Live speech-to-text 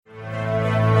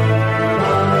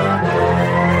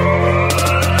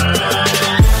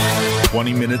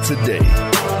20 minutes a day,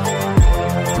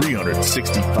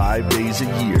 365 days a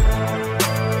year.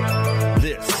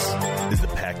 This is the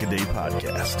Pack-A-Day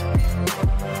Podcast.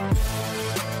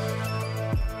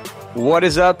 What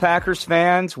is up, Packers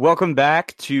fans? Welcome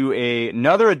back to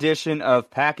another edition of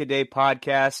Pack-A-Day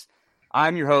Podcast.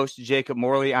 I'm your host, Jacob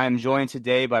Morley. I am joined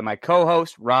today by my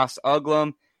co-host, Ross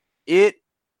Uglum. It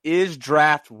is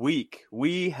draft week.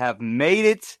 We have made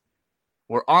it.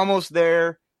 We're almost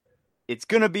there. It's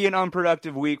going to be an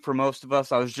unproductive week for most of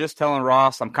us. I was just telling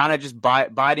Ross, I'm kind of just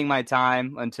biding my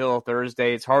time until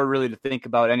Thursday. It's hard really to think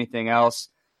about anything else.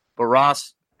 But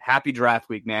Ross, happy draft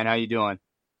week, man. How you doing?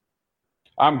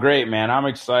 I'm great, man. I'm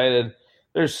excited.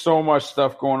 There's so much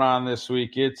stuff going on this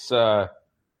week. I'm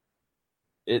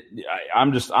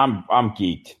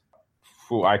geeked.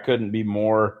 I couldn't be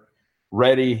more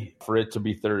ready for it to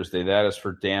be Thursday. That is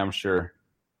for damn sure.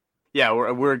 Yeah,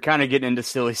 we're kind of getting into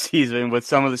silly season with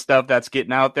some of the stuff that's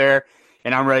getting out there,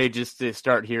 and I'm ready just to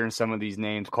start hearing some of these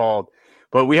names called.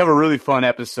 But we have a really fun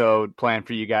episode planned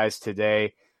for you guys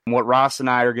today. And what Ross and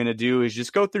I are going to do is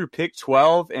just go through pick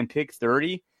 12 and pick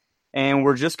 30, and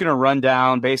we're just going to run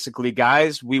down basically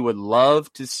guys we would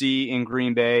love to see in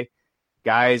Green Bay,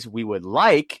 guys we would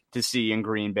like to see in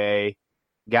Green Bay,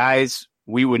 guys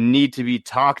we would need to be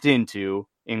talked into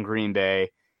in Green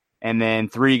Bay, and then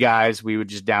 3 guys we would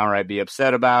just downright be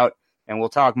upset about. And we'll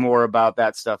talk more about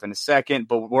that stuff in a second.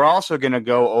 But we're also going to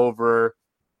go over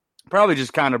probably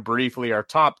just kind of briefly our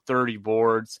top 30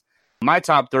 boards. My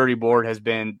top 30 board has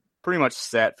been pretty much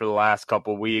set for the last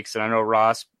couple of weeks. And I know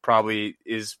Ross probably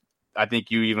is, I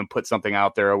think you even put something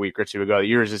out there a week or two ago.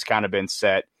 Yours has kind of been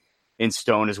set in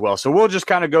stone as well. So we'll just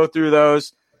kind of go through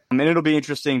those. And it'll be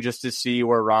interesting just to see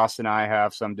where Ross and I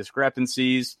have some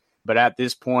discrepancies. But at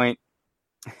this point,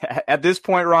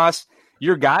 Ross,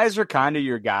 your guys are kind of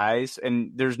your guys,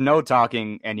 and there's no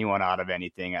talking anyone out of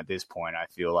anything at this point, I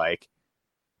feel like.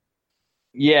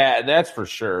 Yeah, that's for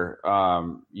sure.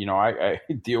 I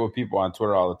deal with people on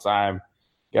Twitter all the time.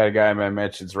 Got a guy in my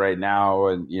mentions right now,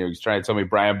 and he's trying to tell me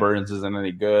Brian Burns isn't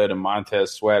any good and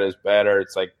Montez Sweat is better.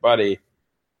 It's like, buddy,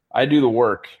 I do the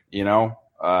work.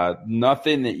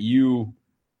 Nothing that you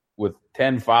with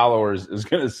 10 followers is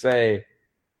going to say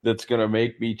that's going to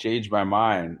make me change my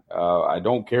mind. I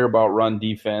don't care about run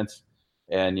defense.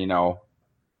 And,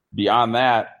 beyond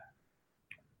that,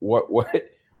 what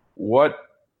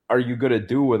are you going to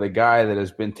do with a guy that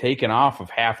has been taken off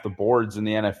of half the boards in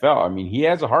the NFL? I mean, he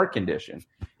has a heart condition.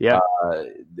 Yeah.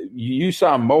 You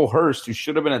saw Mo Hurst, who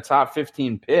should have been a top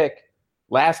 15 pick,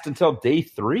 last until day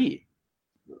 3.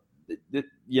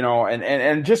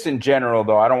 And just in general,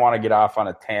 though, I don't want to get off on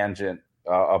a tangent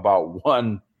about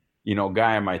one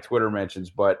guy in my Twitter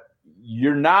mentions, but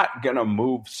you're not going to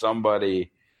move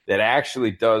somebody that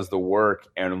actually does the work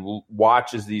and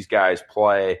watches these guys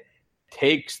play,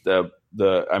 takes I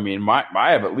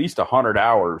have at least 100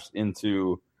 hours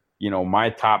into, my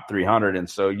top 300. And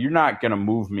so you're not going to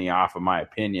move me off of my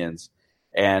opinions.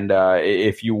 And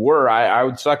if you were, I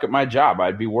would suck at my job.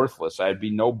 I'd be worthless. I'd be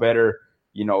no better,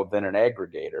 than an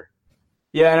aggregator.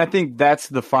 Yeah. And I think that's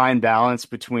the fine balance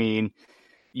between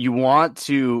you want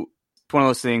to, one of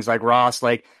those things like Ross,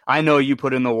 like I know you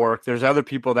put in the work. There's other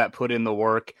people that put in the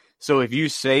work. So if you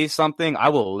say something, I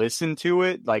will listen to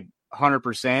it like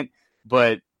 100%,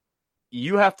 but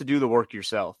you have to do the work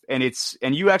yourself. And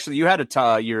you had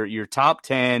your top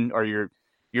 10 or your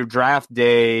draft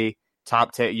day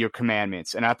top 10, your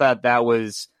commandments. And I thought that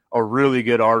was a really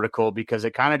good article because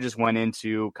it kind of just went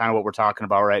into kind of what we're talking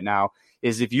about right now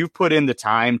is if you've put in the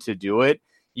time to do it,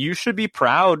 you should be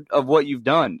proud of what you've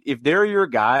done. If they're your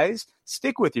guys,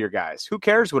 stick with your guys. Who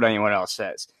cares what anyone else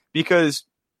says? Because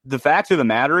the fact of the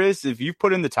matter is, if you've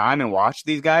put in the time and watched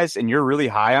these guys and you're really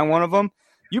high on one of them,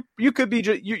 you could be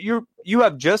you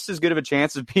have just as good of a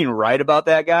chance of being right about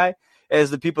that guy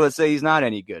as the people that say he's not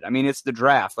any good. I mean, it's the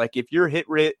draft. Like if your hit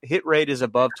rate is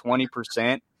above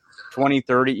 20%, 20,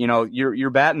 30, you're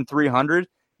batting 300,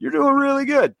 you're doing really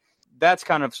good. That's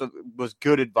kind of was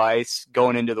good advice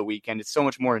going into the weekend. It's so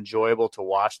much more enjoyable to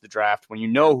watch the draft when you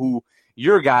know who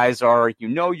your guys are.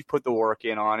 You put the work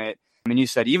in on it. I mean, you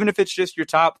said even if it's just your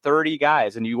top 30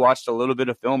 guys and you watched a little bit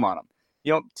of film on them,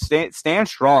 stand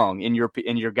strong in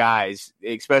your guys,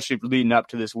 especially leading up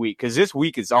to this week because this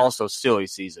week is also silly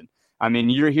season. I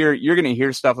mean, you're going to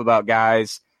hear stuff about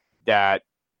guys that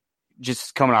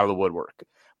just coming out of the woodwork.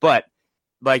 But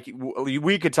like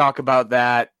we could talk about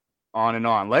that on and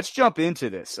on. Let's jump into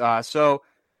this. So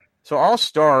I'll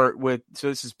start with,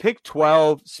 this is pick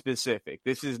 12 specific.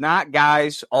 This is not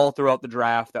guys all throughout the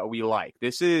draft that we like.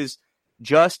 This is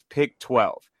just pick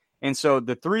 12. And so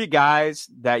the 3 guys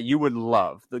that you would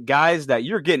love, the guys that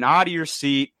you're getting out of your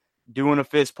seat, doing a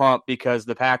fist pump because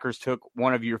the Packers took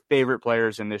one of your favorite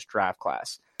players in this draft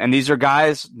class. And these are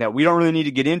guys that we don't really need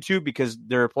to get into because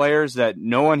they're players that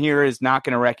no one here is not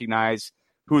going to recognize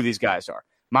who these guys are.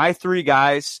 My three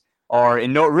guys are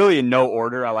in no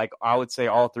order. I would say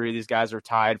all three of these guys are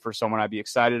tied for someone I'd be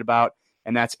excited about,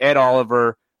 and that's Ed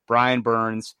Oliver, Brian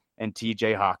Burns, and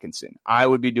TJ Hawkinson. I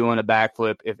would be doing a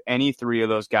backflip if any three of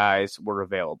those guys were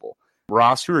available.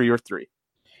 Ross, who are your three?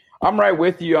 I'm right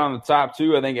with you on the top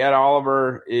two. I think Ed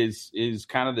Oliver is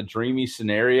kind of the dreamy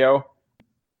scenario.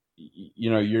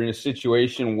 You know, you're in a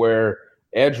situation where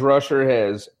edge rusher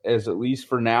has at least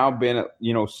for now been,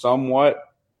 somewhat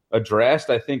addressed.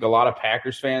 I think a lot of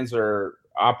Packers fans are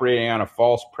operating on a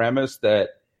false premise that,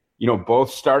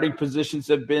 both starting positions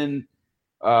have been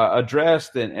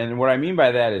addressed. And what I mean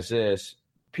by that is this.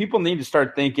 People need to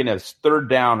start thinking as third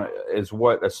down is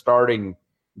what a starting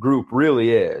group really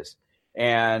is.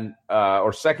 And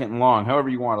or second and long, however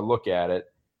you want to look at it.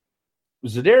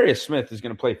 Zadarius Smith is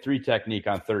going to play three technique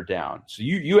on third down. So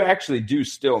you actually do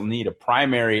still need a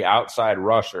primary outside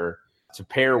rusher to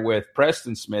pair with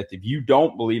Preston Smith if you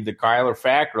don't believe that Kyler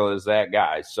Fackrell is that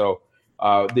guy. So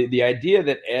the idea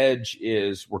that edge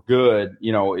we're good,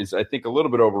 is I think a little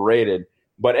bit overrated.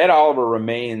 But Ed Oliver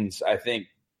remains, I think,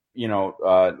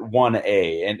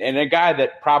 1A and a guy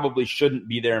that probably shouldn't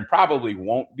be there and probably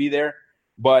won't be there.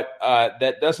 But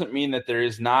that doesn't mean that there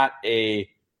is not a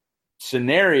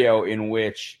scenario in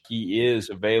which he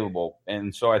is available.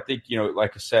 And so I think,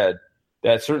 like I said,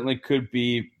 that certainly could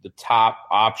be the top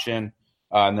option.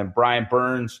 And then Brian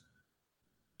Burns,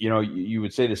 you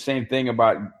would say the same thing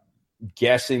about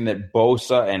guessing that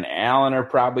Bosa and Allen are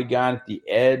probably gone at the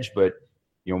edge, but,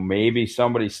 maybe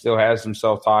somebody still has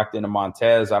himself talked into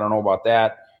Montez. I don't know about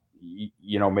that.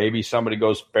 Maybe somebody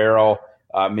goes Farrell.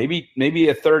 Maybe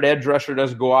a third edge rusher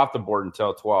doesn't go off the board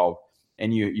until 12,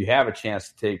 and you have a chance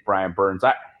to take Brian Burns.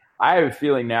 I have a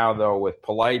feeling now, though, with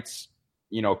Polite's,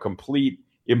 complete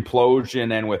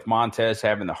implosion and with Montez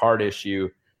having the heart issue,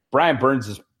 Brian Burns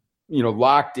is,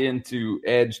 locked into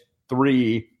edge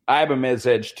 3. I have him as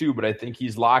edge 2, but I think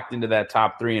he's locked into that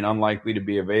top 3 and unlikely to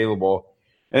be available.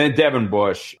 And then Devin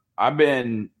Bush. I've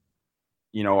been,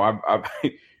 I've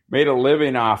made a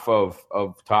living off of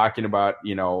talking about,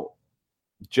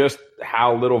 just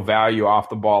how little value off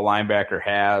the ball linebacker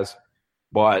has,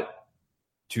 but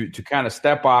to kind of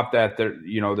step off that,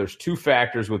 there's two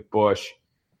factors with Bush,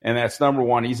 and that's number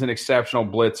one, he's an exceptional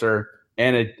blitzer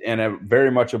and a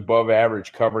very much above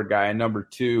average cover guy. And number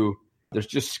two, there's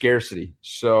just scarcity.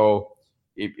 So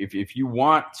if you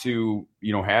want to,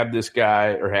 have this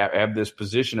guy or have this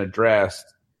position addressed,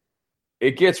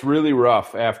 it gets really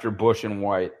rough after Bush and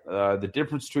White. The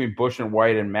difference between Bush and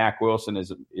White and Mack Wilson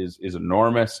is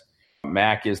enormous.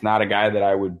 Mack is not a guy that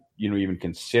I would, even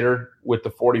consider with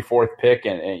the 44th pick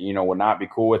and would not be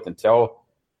cool with until,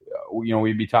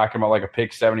 we'd be talking about like a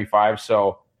pick 75.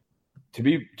 So to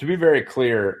be very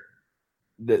clear,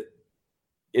 that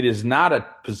it is not a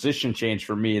position change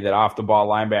for me that off the ball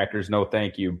linebackers, no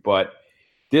thank you, but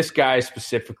this guy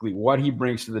specifically, what he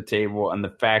brings to the table, and the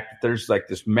fact that there's like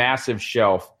this massive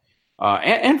shelf,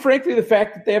 and frankly, the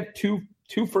fact that they have two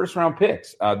first-round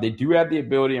picks. They do have the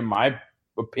ability, in my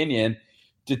opinion,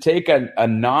 to take a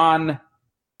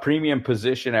non-premium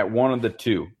position at one of the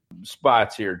two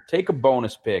spots here. Take a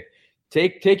bonus pick.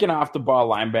 Take an off-the-ball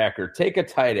linebacker. Take a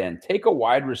tight end. Take a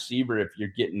wide receiver if you're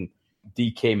getting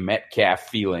DK Metcalf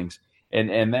feelings.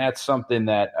 And that's something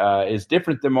that is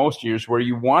different than most years where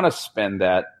you want to spend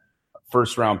that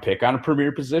first-round pick on a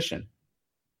premier position.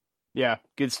 Yeah,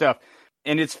 good stuff.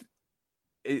 And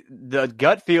the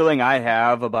gut feeling I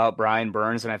have about Brian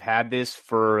Burns, and I've had this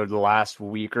for the last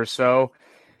week or so,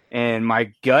 and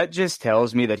my gut just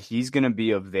tells me that he's going to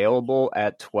be available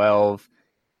at 12,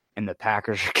 and the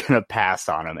Packers are going to pass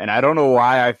on him. And I don't know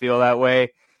why I feel that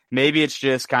way. Maybe it's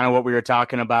just kind of what we were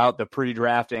talking about, the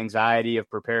pre-draft anxiety of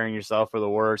preparing yourself for the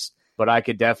worst, but I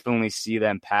could definitely see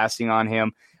them passing on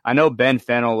him. I know Ben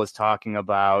Fennell was talking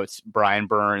about Brian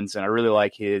Burns, and I really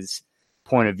like his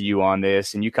point of view on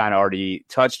this, and you kind of already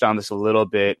touched on this a little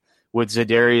bit with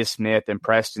Zadarius Smith and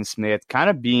Preston Smith kind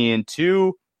of being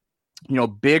two,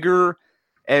 bigger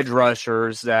edge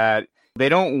rushers that they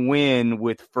don't win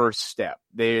with first step.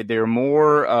 They're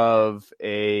more of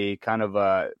a kind of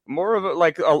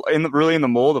really in the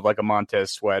mold of like a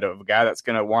Montez Sweat, of a guy that's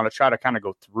going to want to try to kind of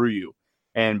go through you.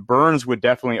 And Burns would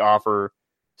definitely offer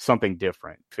something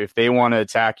different. If they want to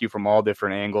attack you from all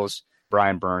different angles,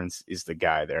 Brian Burns is the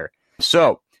guy there.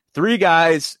 So 3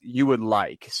 guys you would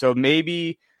like. So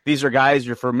maybe these are guys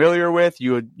you're familiar with.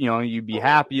 You'd be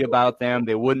happy about them.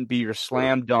 They wouldn't be your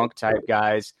slam dunk type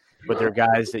guys, but they're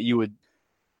guys that you would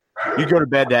you go to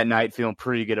bed that night feeling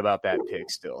pretty good about that pick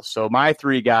still. So my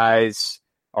 3 guys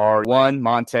are 1,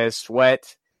 Montez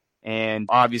Sweat. And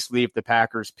obviously if the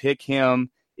Packers pick him,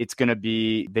 it's going to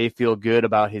be, they feel good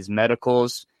about his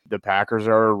medicals. The Packers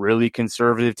are a really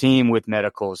conservative team with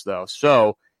medicals though.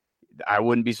 So I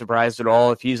wouldn't be surprised at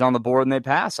all if he's on the board and they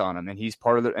pass on him, and he's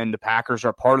part of and the Packers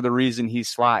are part of the reason he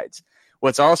slides.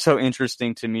 What's also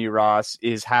interesting to me, Ross,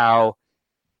 is how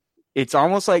it's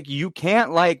almost like you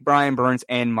can't like Brian Burns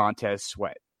and Montez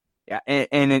Sweat. Yeah.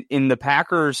 And in the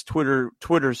Packers Twitter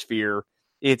sphere,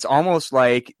 it's almost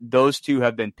like those two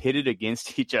have been pitted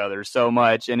against each other so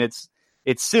much. And it's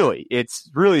silly. It's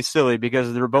really silly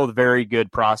because they're both very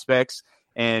good prospects.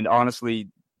 And honestly,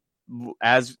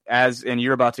 and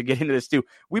you're about to get into this too,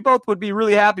 we both would be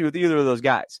really happy with either of those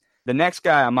guys. The next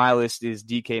guy on my list is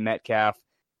DK Metcalf.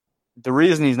 The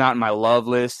reason he's not in my love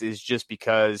list is just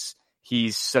because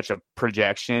he's such a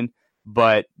projection,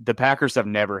 but the Packers have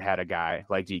never had a guy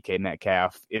like DK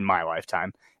Metcalf in my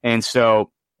lifetime. And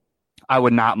so I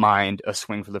would not mind a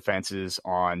swing for the fences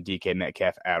on DK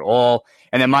Metcalf at all.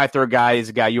 And then my third guy is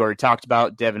a guy you already talked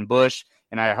about, Devin Bush.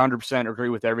 And I 100% agree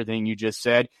with everything you just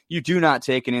said. You do not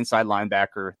take an inside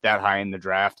linebacker that high in the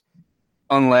draft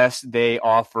unless they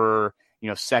offer,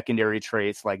 secondary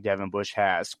traits like Devin Bush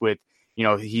has with,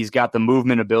 he's got the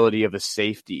movement ability of a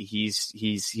safety.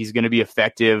 He's going to be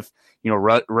effective,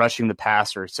 rushing the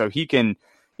passer. So he can,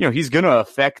 he's going to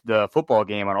affect the football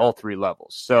game on all 3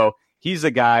 levels. So he's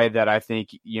a guy that I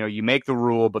think, you make the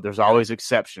rule, but there's always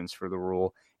exceptions for the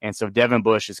rule. And so Devin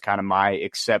Bush is kind of my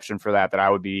exception for that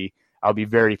I'll be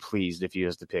very pleased if he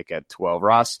was to pick at 12.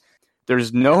 Ross,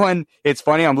 there's no one. It's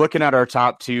funny. I'm looking at our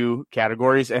top 2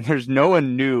 categories, and there's no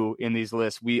one new in these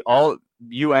lists.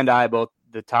 You and I both,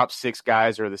 the top 6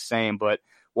 guys are the same, but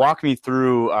walk me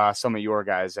through some of your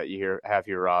guys that you have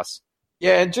here, Ross.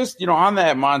 Yeah, and just, on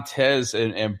that Montez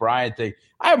and Brian thing,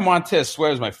 I have Montez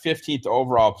Sweat as my 15th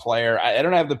overall player. I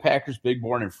don't have the Packers big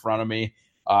board in front of me.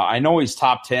 I know he's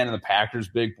top 10 in the Packers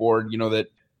big board, that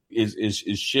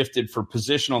is shifted for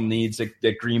positional needs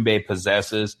that Green Bay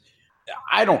possesses.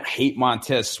 I don't hate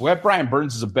Montez Sweat. Brian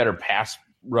Burns is a better pass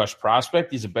rush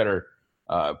prospect. He's a better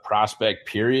prospect,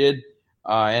 period.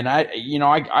 And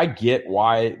I get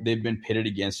why they've been pitted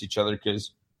against each other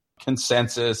because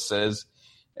consensus as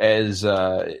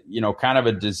kind of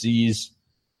a disease.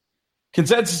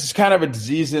 Consensus is kind of a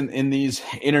disease in these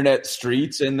internet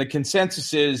streets, and the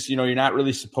consensus is, you're not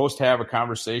really supposed to have a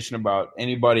conversation about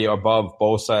anybody above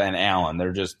Bosa and Allen.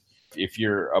 They're just, if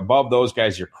you're above those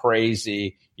guys, you're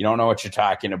crazy. You don't know what you're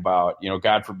talking about.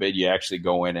 God forbid you actually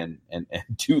go in and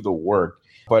do the work.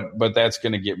 But that's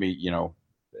going to get me,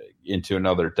 into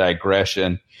another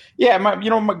digression. Yeah,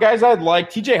 my guys I'd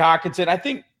like, TJ Hockenson. I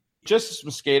think Justice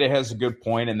Mosqueda has a good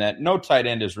point in that no tight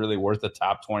end is really worth a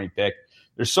top 20 pick.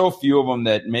 There's so few of them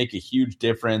that make a huge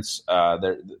difference. A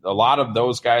lot of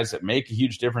those guys that make a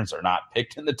huge difference are not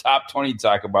picked in the top 20.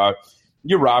 Talk about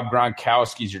your Rob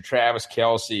Gronkowski's, your Travis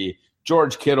Kelce,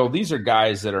 George Kittle. These are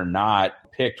guys that are not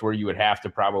picked where you would have to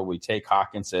probably take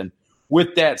Hockenson.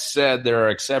 With that said, there are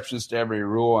exceptions to every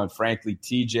rule, and frankly,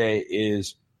 TJ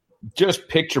is just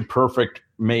picture perfect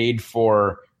made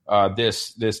for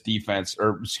this defense,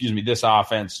 or excuse me, this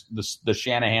offense, the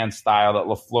Shanahan style that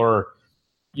LaFleur,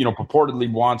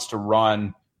 purportedly wants to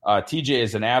run. TJ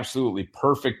is an absolutely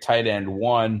perfect tight end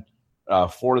one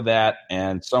for that,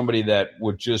 and somebody that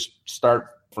would just start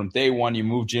from day one. You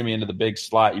move Jimmy into the big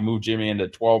slot, you move Jimmy into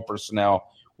 12 personnel,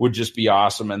 would just be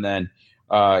awesome. And then,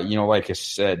 like I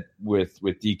said, with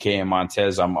DK and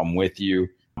Montez, I'm with you.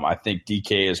 I think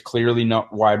DK is clearly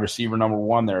not wide receiver number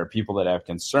 1. There are people that have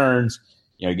concerns.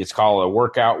 He gets called a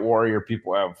workout warrior.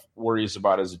 People have worries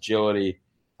about his agility.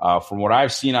 From what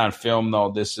I've seen on film,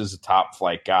 though, this is a top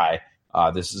flight guy.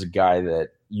 This is a guy that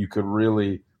you could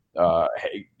really, with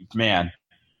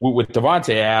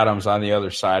Devontae Adams on the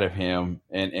other side of him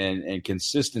and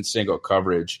consistent single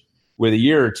coverage, with a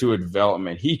year or two of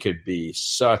development, he could be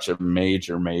such a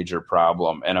major, major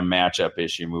problem and a matchup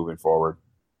issue moving forward.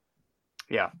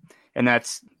 Yeah, and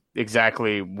that's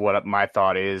exactly what my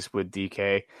thought is with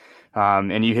DK.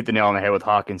 And you hit the nail on the head with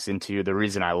Hockenson, too. The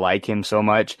reason I like him so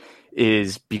much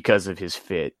is because of his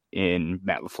fit in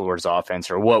Matt LaFleur's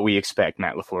offense, or what we expect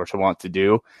Matt LaFleur to want to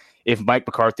do. If Mike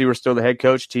McCarthy were still the head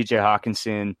coach, TJ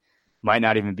Hockenson might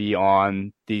not even be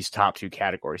on these top 2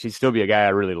 categories. He'd still be a guy I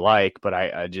really like, but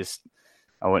I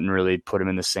wouldn't really put him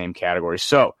in the same category.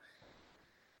 So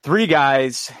 3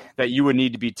 guys that you would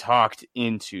need to be talked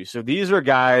into. So these are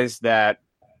guys that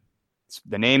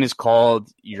the name is called,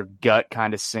 your gut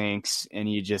kind of sinks,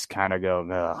 and you just kind of go,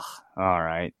 ugh, all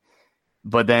right.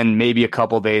 But then maybe a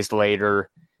couple days later,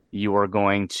 you are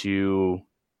going to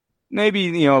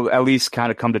maybe, at least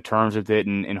kind of come to terms with it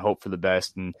and hope for the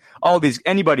best. And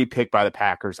anybody picked by the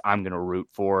Packers, I'm going to root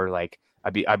for. Like,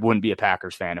 I wouldn't be a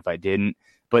Packers fan if I didn't,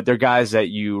 but they're guys that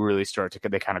you really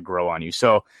they kind of grow on you.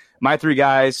 So my 3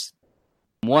 guys,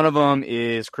 one of them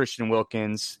is Christian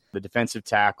Wilkins, the defensive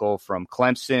tackle from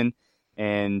Clemson.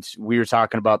 And we were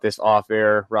talking about this off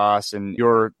air, Ross, and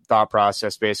your thought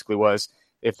process basically was,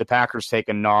 if the Packers take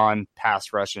a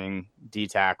non-pass rushing D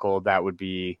tackle, that'd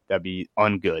be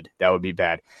ungood. That would be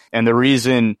bad. And the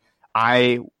reason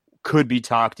I could be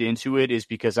talked into it is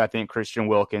because I think Christian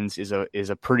Wilkins is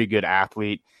a pretty good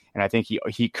athlete, and I think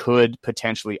he could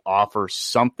potentially offer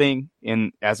something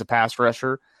as a pass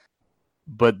rusher.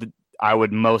 But I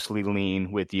would mostly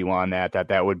lean with you on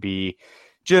that would be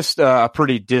just a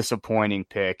pretty disappointing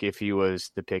pick if he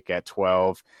was the pick at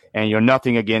 12. And,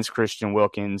 nothing against Christian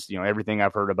Wilkins. Everything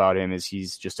I've heard about him is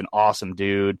he's just an awesome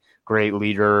dude, great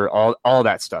leader, all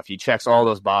that stuff. He checks all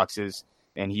those boxes,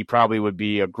 and he probably would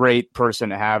be a great person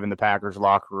to have in the Packers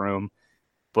locker room.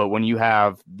 But when you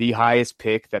have the highest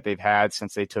pick that they've had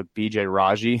since they took B.J.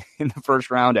 Raji in the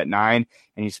first round at 9,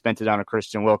 and you spent it on a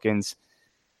Christian Wilkins,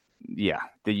 yeah,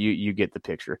 you get the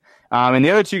picture. And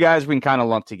the other 2 guys we can kind of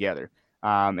lump together.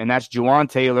 And that's Jawaan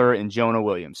Taylor and Jonah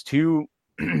Williams, two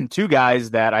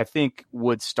guys that I think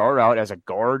would start out as a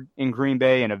guard in Green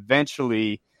Bay and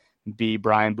eventually be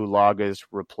Brian Bulaga's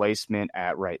replacement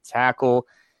at right tackle.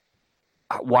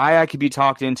 Why I could be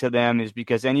talked into them is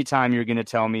because anytime you're going to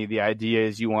tell me the idea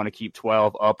is you want to keep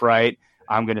 12 upright,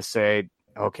 I'm going to say,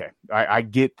 okay, I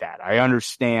get that. I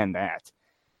understand that.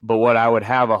 But what I would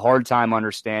have a hard time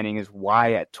understanding is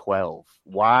why at 12?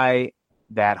 Why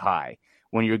that high?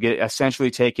 When you're essentially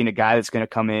taking a guy that's going to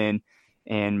come in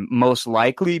and most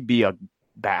likely be a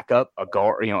backup, a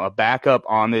guard, a backup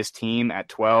on this team at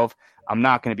 12, I'm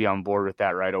not going to be on board with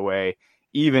that right away.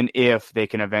 Even if they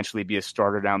can eventually be a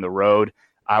starter down the road,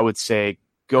 I would say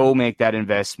go make that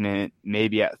investment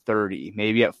maybe at 30,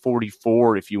 maybe at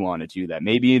 44 if you want to do that.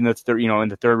 Maybe in the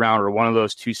third round or one of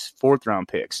those 2 4th-round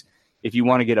picks. If you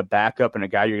want to get a backup and a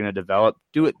guy you're going to develop,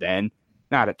 do it then,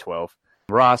 not at 12.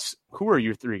 Ross, who are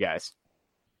your 3 guys?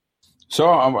 So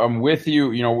I'm with you.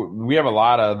 We have a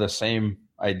lot of the same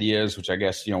ideas, which I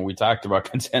guess, we talked about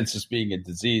consensus being a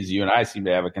disease. You and I seem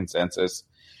to have a consensus.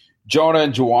 Jonah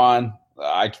and Jawaan,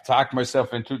 I talked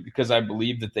myself into it because I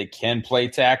believe that they can play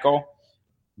tackle.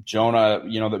 Jonah,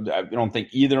 I don't think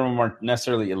either of them are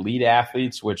necessarily elite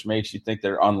athletes, which makes you think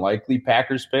they're unlikely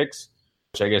Packers picks,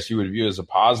 which I guess you would view as a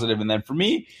positive. And then for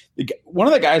me, one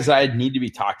of the guys I'd need to be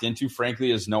talked into,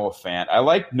 frankly, is Noah Fant. I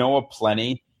like Noah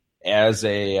plenty as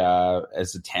a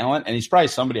talent, and he's probably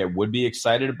somebody I would be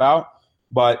excited about,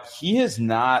 but he is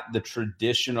not the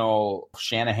traditional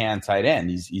Shanahan tight end.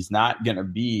 He's not going to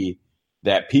be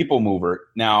that people mover.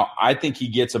 Now, I think he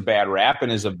gets a bad rap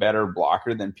and is a better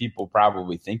blocker than people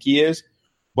probably think he is,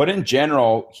 but in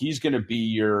general, he's going to be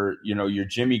your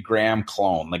Jimmy Graham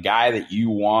clone, the guy that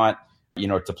you want,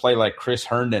 to play like Chris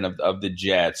Herndon of the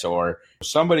Jets, or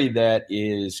somebody that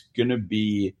is going to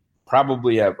be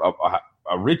probably a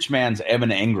rich man's Evan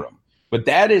Engram. But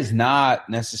that is not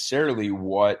necessarily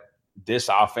what this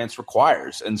offense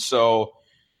requires. And so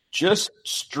just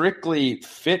strictly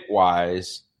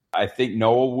fit-wise, I think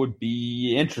Noah would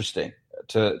be interesting,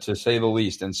 to say the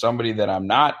least, and somebody that I'm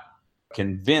not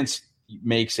convinced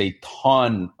makes a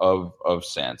ton of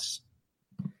sense.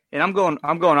 And I'm going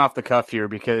off the cuff here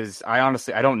because I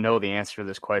don't know the answer to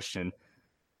this question.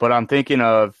 But I'm think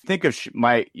of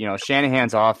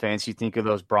Shanahan's offense. You think of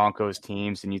those Broncos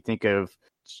teams, and you think of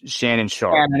Shannon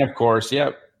Sharp. And of course,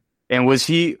 yep. And was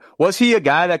he a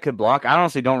guy that could block? I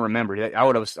honestly don't remember. I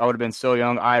would have been so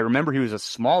young. I remember he was a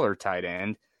smaller tight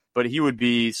end, but he would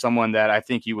be someone that I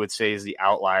think you would say is the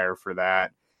outlier for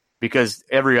that, because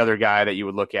every other guy that you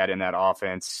would look at in that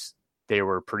offense, they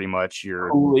were pretty much your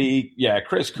Cooley,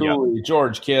 Chris Cooley, yep.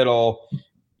 George Kittle.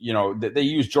 They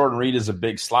use Jordan Reed as a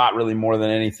big slot really more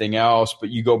than anything else. But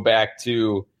you go back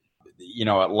to,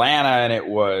 Atlanta, and it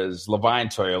was Levine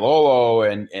Toilolo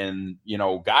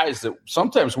and guys that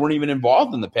sometimes weren't even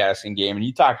involved in the passing game. And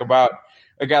you talk about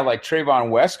a guy like Trayvon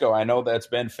Wesco. I know that's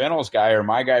Ben Fennell's guy, or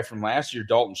my guy from last year,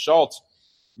 Dalton Schultz.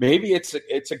 Maybe it's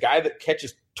a guy that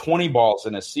catches 20 balls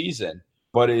in a season,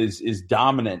 but is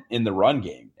dominant in the run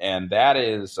game. And that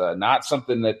is not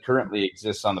something that currently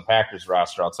exists on the Packers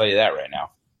roster. I'll tell you that right now.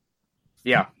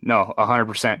 Yeah, no,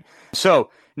 100%. So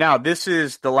now this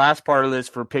is the last part of this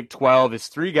for pick 12. It's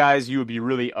 3 guys you would be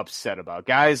really upset about.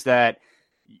 Guys that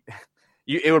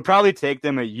it would probably take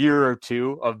them a year or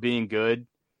 2 of being good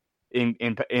in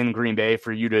Green Bay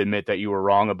for you to admit that you were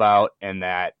wrong about, and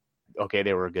that, okay,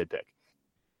 they were a good pick.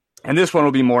 And this one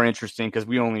will be more interesting because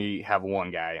we only have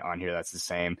one guy on here that's the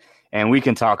same. And we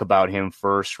can talk about him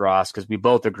first, Ross, because we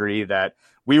both agree that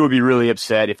we would be really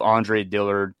upset if Andre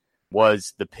Dillard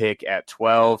was the pick at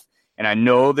 12. And I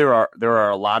know there are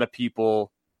a lot of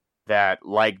people that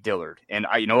like Dillard. And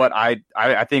you know what?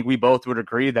 I think we both would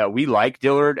agree that we like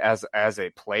Dillard as a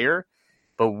player,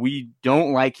 but we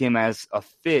don't like him as a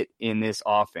fit in this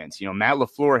offense. You know, Matt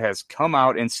LaFleur has come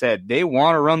out and said they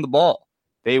want to run the ball.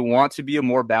 They want to be a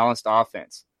more balanced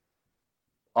offense.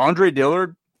 Andre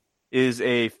Dillard is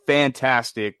a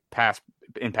fantastic pass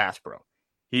pro.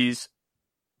 His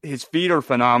feet are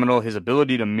phenomenal. His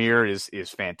ability to mirror is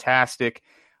fantastic.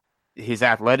 His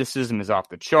athleticism is off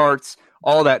the charts.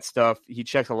 All that stuff. He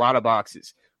checks a lot of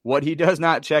boxes. What he does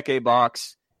not check a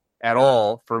box at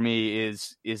all for me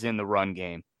is in the run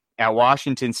game. At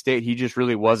Washington State, he just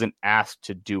really wasn't asked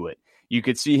to do it. You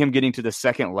could see him getting to the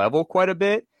second level quite a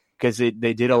bit, because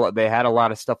they had a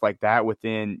lot of stuff like that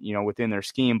within their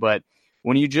scheme. But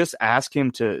when you just ask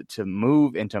him to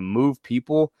move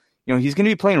people, you know, he's going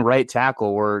to be playing right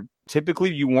tackle, where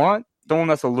typically you want someone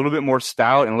that's a little bit more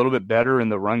stout and a little bit better in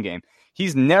the run game.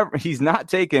 He's not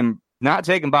taking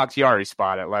Bakhtiari's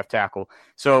spot at left tackle.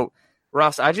 So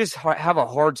Ross, I just have a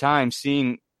hard time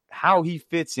seeing how he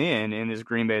fits in this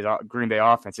Green Bay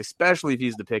offense, especially if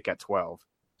he's the pick at 12.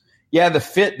 Yeah, the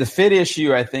fit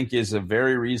issue, I think, is a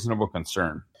very reasonable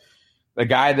concern. The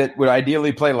guy that would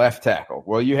ideally play left tackle.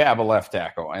 Well, you have a left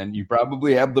tackle, and you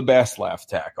probably have the best left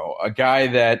tackle. A guy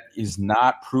that is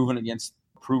not proven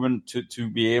to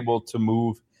be able to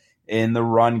move in the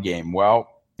run game. Well,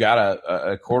 you got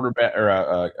a quarterback or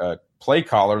a play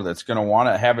caller that's going to want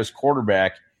to have his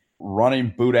quarterback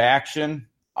running boot action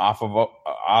off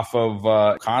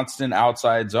of constant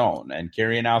outside zone and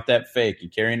carrying out that fake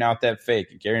and carrying out that fake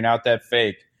and carrying out that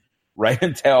fake right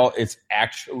until it's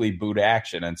actually boot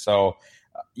action. And so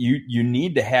you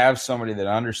need to have somebody that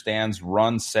understands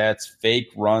run sets, fake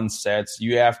run sets.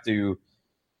 You have to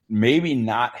maybe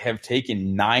not have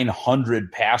taken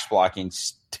 900 pass blocking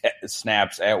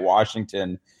snaps at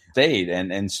Washington State.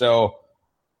 And so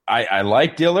I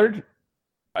like Dillard.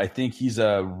 I think he's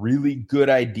a really good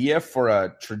idea for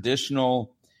a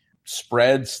traditional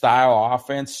spread style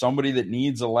offense, somebody that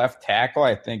needs a left tackle.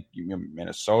 I think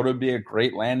Minnesota would be a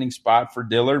great landing spot for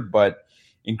Dillard, but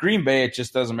in Green Bay, it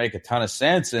just doesn't make a ton of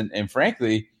sense. And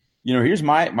frankly, you know, here's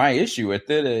my issue with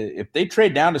it. If they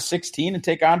trade down to 16 and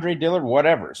take Andre Dillard,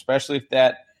 whatever, especially if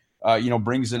that,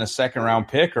 brings in a second round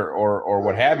pick or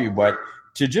what have you. But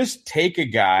to just take a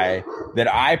guy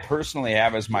that I personally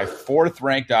have as my fourth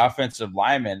ranked offensive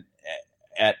lineman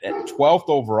at 12th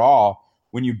overall,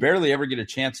 when you barely ever get a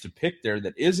chance to pick there,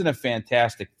 that isn't a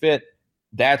fantastic fit.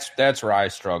 That's where I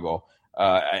struggle.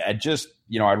 I just,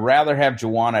 I'd rather have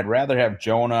Juwan. I'd rather have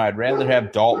Jonah. I'd rather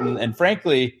have Dalton. And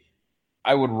frankly,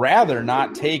 I would rather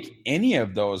not take any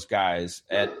of those guys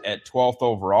at 12th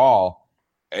overall.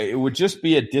 It would just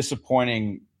be a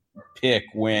disappointing pick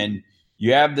when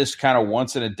you have this kind of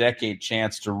once-in-a-decade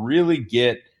chance to really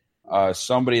get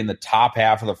somebody in the top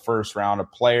half of the first round, a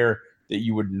player that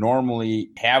you would normally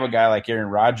have a guy like Aaron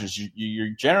Rodgers. You're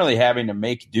generally having to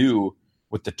make do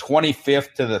with the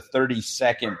 25th to the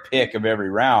 32nd pick of every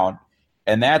round,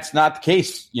 and that's not the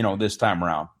case, this time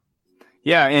around.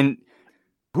 Yeah, and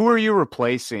who are you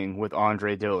replacing with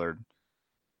Andre Dillard?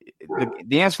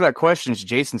 The answer to that question is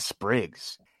Jason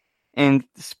Spriggs. And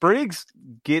Spriggs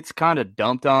gets kind of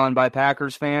dumped on by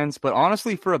Packers fans, but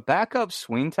honestly, for a backup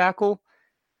swing tackle,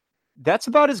 that's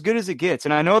about as good as it gets.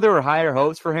 And I know there were higher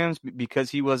hopes for him because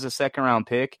he was a second-round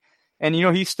pick. And,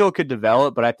 he still could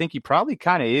develop, but I think he probably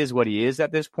kind of is what he is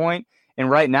at this point. And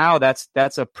right now, that's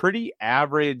a pretty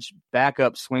average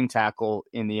backup swing tackle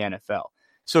in the NFL.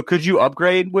 So could you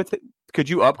upgrade with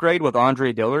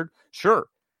Andre Dillard? Sure.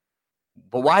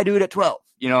 But why do it at 12?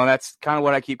 That's kind of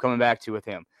what I keep coming back to with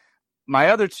him. My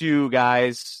other two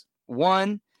guys,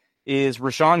 one is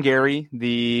Rashawn Gary,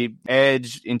 the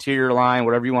edge, interior line,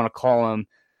 whatever you want to call him,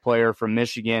 player from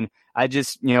Michigan. I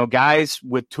just, guys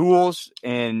with tools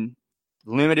and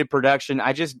limited production,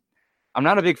 I'm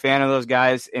not a big fan of those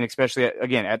guys. And especially,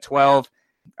 again, at 12,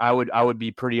 I would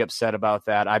be pretty upset about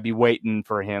that. I'd be waiting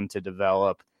for him to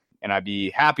develop, and I'd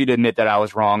be happy to admit that I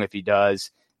was wrong if he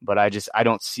does. But I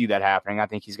don't see that happening. I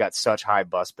think he's got such high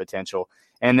bust potential.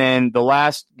 And then the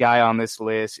last guy on this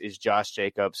list is Josh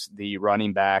Jacobs, the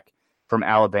running back from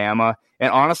Alabama.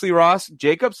 And honestly, Ross,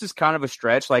 Jacobs is kind of a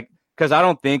stretch, because I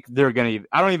don't even think they're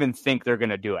going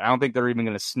to do it. I don't think they're even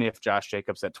going to sniff Josh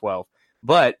Jacobs at 12.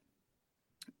 But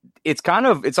it's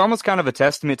almost kind of a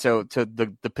testament to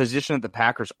the position that the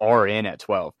Packers are in at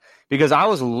 12. Because I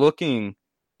was looking,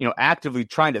 actively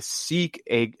trying to seek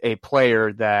a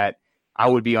player that I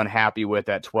would be unhappy with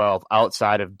at 12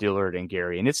 outside of Dillard and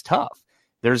Gary. And it's tough.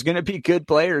 There's going to be good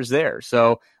players there.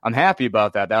 So I'm happy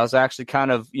about that. That was actually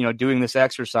kind of, doing this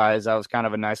exercise, that was kind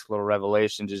of a nice little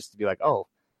revelation just to be like, oh,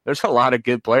 there's a lot of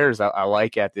good players I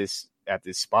like at this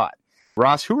spot.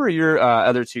 Ross, who are your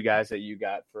other two guys that you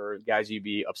got for guys you'd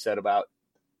be upset about?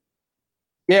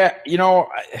 Yeah,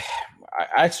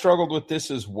 I struggled with this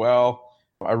as well.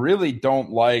 I really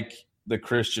don't like the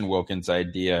Christian Wilkins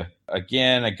idea.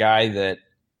 Again, a guy that,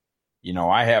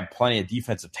 I have plenty of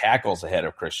defensive tackles ahead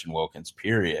of Christian Wilkins,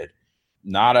 period.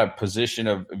 Not a position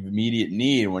of immediate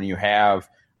need when you have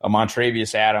a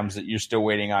Montravius Adams that you're still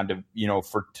waiting on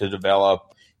to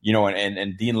develop,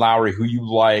 and Dean Lowry, who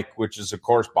you like, which is, of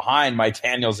course, behind Mike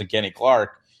Daniels and Kenny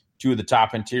Clark, two of the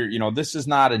top interior. This is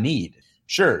not a need.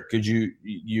 Sure, could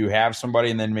you have somebody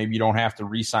and then maybe you don't have to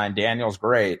re-sign Daniels?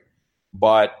 Great.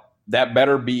 But that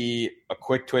better be a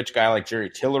quick twitch guy like Jerry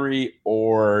Tillery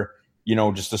or,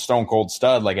 just a stone cold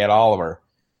stud like Ed Oliver.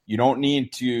 You don't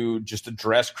need to just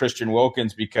address Christian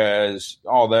Wilkins because,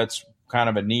 that's kind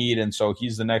of a need, and so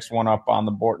he's the next one up on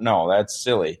the board. No, that's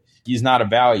silly. He's not a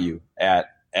value at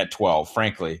 12,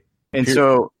 frankly. And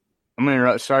so I'm going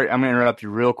to interrupt you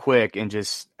real quick and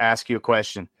just ask you a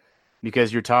question,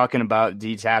 because you're talking about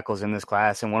D tackles in this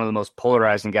class, and one of the most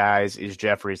polarizing guys is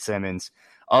Jeffrey Simmons.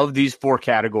 Of these four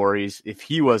categories, if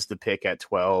he was the pick at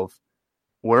 12,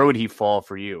 where would he fall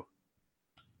for you?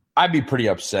 I'd be pretty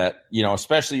upset,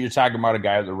 especially you're talking about a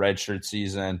guy with a redshirt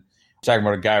season. You're talking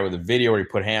about a guy with a video where he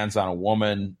put hands on a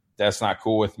woman. That's not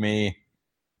cool with me.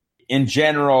 In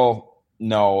general,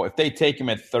 no. If they take him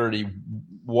at 30,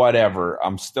 whatever,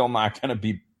 I'm still not going to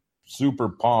be super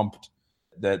pumped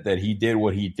that he did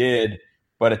what he did.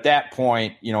 But at that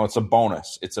point, it's a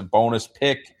bonus. It's a bonus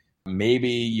pick. Maybe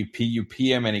you PUP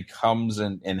him and he comes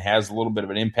and has a little bit of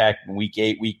an impact in week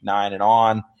 8, week 9 and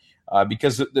on.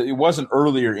 Because it was an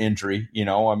earlier injury,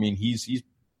 he's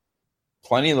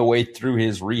plenty of the way through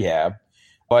his rehab,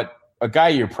 but a guy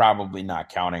you're probably not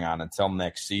counting on until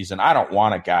next season. I don't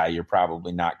want a guy you're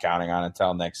probably not counting on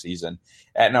until next season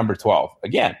at number 12.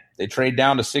 Again, they trade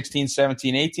down to 16,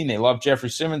 17, 18. They love Jeffrey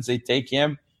Simmons. They take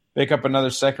him, pick up another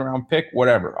second-round pick,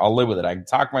 whatever. I'll live with it. I can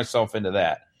talk myself into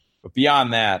that. But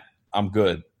beyond that, I'm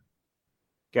good.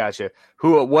 Gotcha.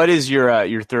 What is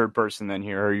your third person then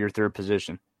here, or your third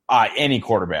position? Any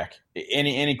quarterback,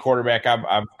 any quarterback.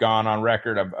 I've gone on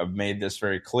record. I've made this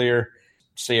very clear.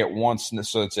 Say it once,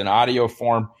 so it's in audio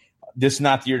form. This is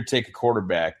not the year to take a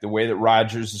quarterback. The way that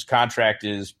Rodgers' contract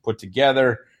is put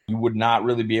together, you would not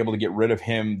really be able to get rid of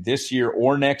him this year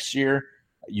or next year.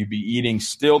 You'd be eating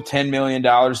still $10 million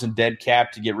in dead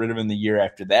cap to get rid of him the year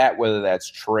after that, whether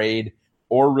that's trade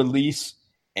or release.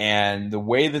 And the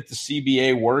way that the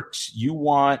CBA works, you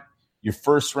want your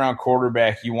first-round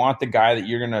quarterback, you want the guy that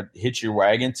you're going to hitch your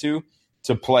wagon to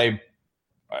play.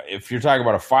 If you're talking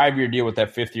about a 5-year deal with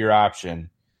that 5th-year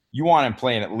option, you want him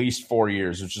playing at least 4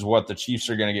 years, which is what the Chiefs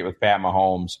are going to get with Pat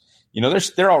Mahomes.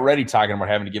 They're already talking about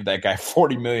having to give that guy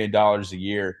 $40 million a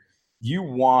year. You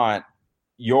want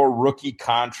your rookie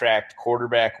contract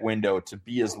quarterback window to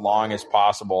be as long as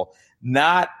possible,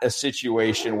 not a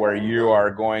situation where you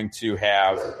are going to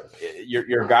have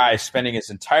your guy spending his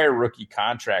entire rookie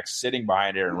contract sitting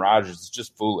behind Aaron Rodgers. It's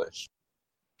just foolish.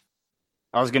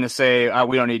 I was going to say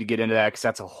we don't need to get into that because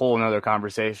that's a whole nother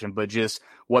conversation, but just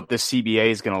what the CBA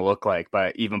is going to look like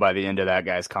even by the end of that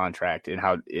guy's contract and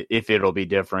if it'll be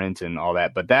different and all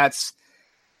that. But that's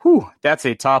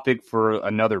a topic for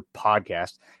another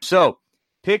podcast. So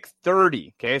pick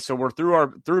 30. Okay. So we're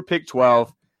through pick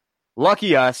 12.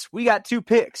 Lucky us, we got 2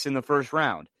 picks in the first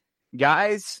round.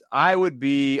 Guys, I would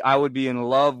be in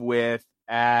love with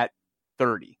at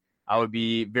 30. I would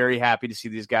be very happy to see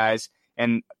these guys.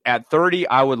 And at 30,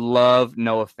 I would love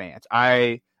Noah Fant.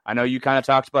 I know you kind of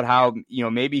talked about how,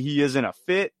 maybe he isn't a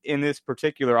fit in this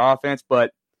particular offense,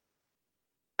 but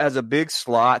as a big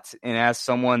slot and as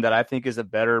someone that I think is a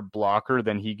better blocker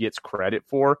than he gets credit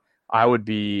for, I would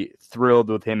be thrilled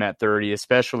with him at 30,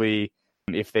 especially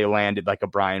if they landed like a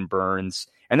Brian Burns.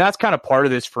 And that's kind of part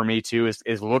of this for me too,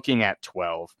 is looking at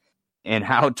 12 and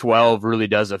how 12 really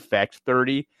does affect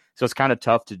 30. So it's kind of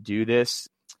tough to do this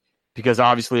because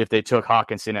obviously if they took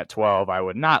Hawkinson at 12, I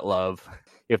would not love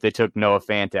if they took Noah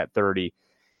Fant at 30.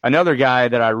 Another guy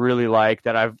that I really like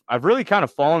that I've really kind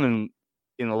of fallen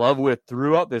in love with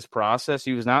throughout this process.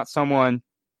 He was not someone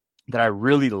that I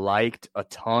really liked a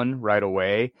ton right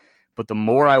away, but the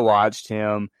more I watched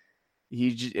him,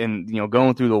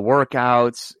 going through the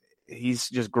workouts, he's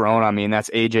just grown on me, and that's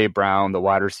A.J. Brown, the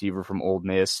wide receiver from Ole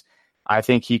Miss. I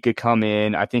think he could come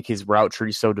in. I think his route tree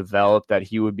is so developed that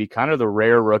he would be kind of the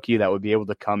rare rookie that would be able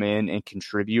to come in and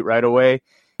contribute right away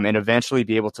and eventually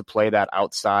be able to play that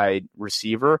outside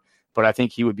receiver. But I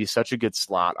think he would be such a good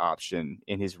slot option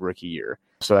in his rookie year.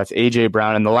 So that's A.J.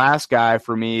 Brown. And the last guy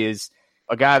for me is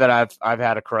a guy that I've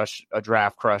had a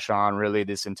draft crush on really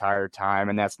this entire time,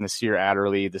 and that's Nasir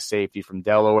Adderley, the safety from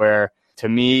Delaware. To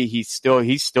me, he's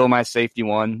still my safety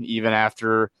one, even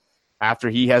after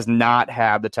he has not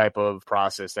had the type of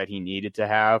process that he needed to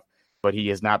have, but he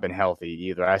has not been healthy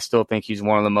either. I still think he's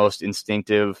one of the most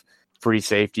instinctive free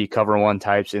safety cover one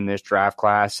types in this draft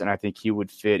class, and I think he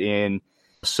would fit in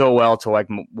so well to like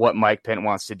what Mike Pent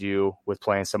wants to do with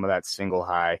playing some of that single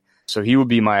high. So he would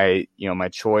be my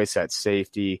choice at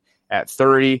safety. At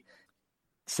 30,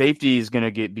 safety is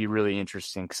going to be really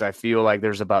interesting because I feel like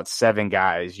there's about 7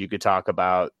 guys you could talk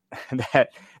about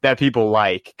that people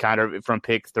like kind of from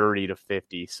pick 30 to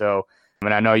 50. So, I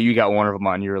mean, I know you got one of them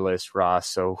on your list, Ross.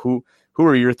 So who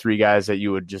are your 3 guys that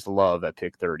you would just love at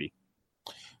pick 30?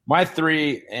 My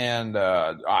 3, and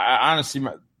I honestly,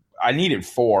 I needed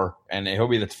 4, and he'll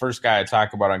be the first guy I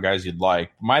talk about on guys you'd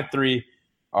like. My 3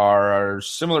 are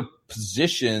similar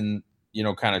position,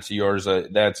 kind of to yours.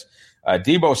 That's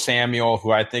Deebo Samuel,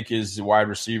 who I think is wide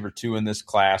receiver 2 in this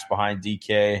class behind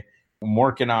DK. I'm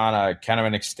working on a kind of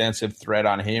an extensive thread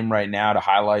on him right now to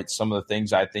highlight some of the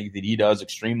things I think that he does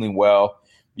extremely well.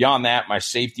 Beyond that, my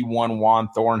safety 1, Juan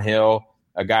Thornhill,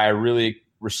 a guy I really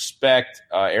respect.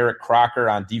 Eric Crocker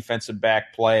on defensive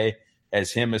back play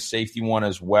as him as safety 1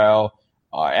 as well.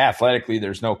 Athletically,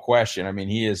 there's no question. I mean,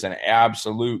 he is an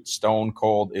absolute stone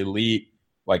cold elite,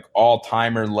 like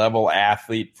all-timer level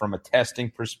athlete from a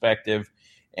testing perspective.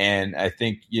 And I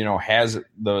think, has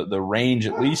the range,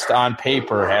 at least on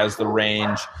paper, has the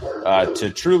range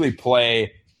to truly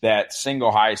play that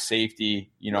single high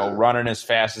safety, running as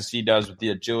fast as he does with the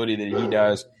agility that he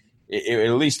does. It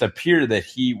at least appeared that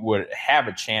he would have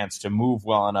a chance to move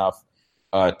well enough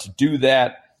to do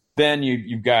that. Then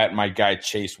you've got my guy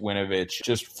Chase Winovich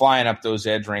just flying up those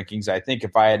edge rankings. I think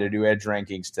if I had to do edge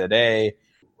rankings today,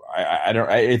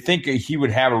 I think he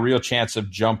would have a real chance of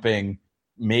jumping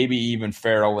maybe even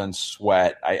Farrell and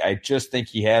Sweat. I just think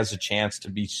he has a chance to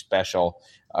be special.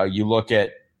 You look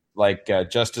at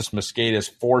Justice Mosqueda's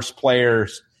force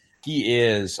players. He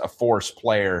is a force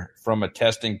player from a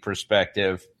testing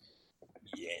perspective.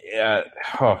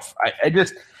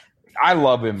 I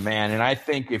love him, man. And I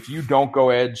think if you don't go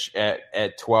edge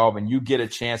at 12 and you get a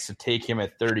chance to take him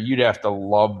at 30, you'd have to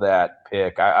love that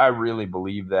pick. I really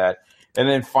believe that. And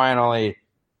then finally,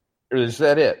 is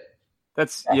that it?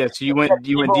 That's So you went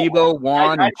Deebo,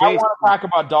 Juan, and Chase. I want to talk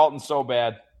about Dalton so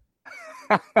bad.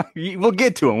 We'll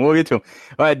get to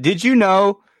him. Did you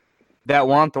know that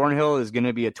Juan Thornhill is going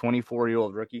to be a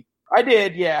 24-year-old rookie? I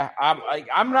did, yeah.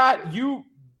 I'm not you.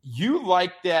 You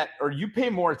like that, or you pay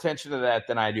more attention to that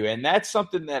than I do, and that's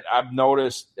something that I've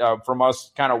noticed from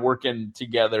us kind of working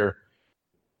together,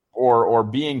 or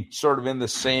being sort of in the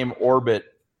same orbit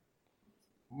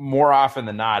more often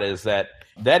than not. Is that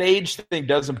age thing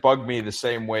doesn't bug me the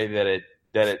same way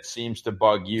that it seems to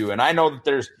bug you, and I know that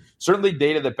there's certainly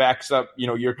data that backs up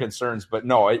your concerns, but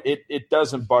no, it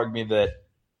doesn't bug me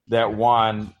that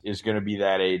Juan is going to be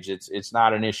that age. It's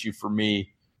not an issue for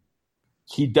me.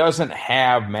 He doesn't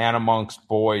have man amongst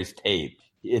boys tape.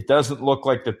 It doesn't look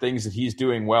like the things that he's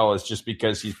doing well is just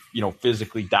because he's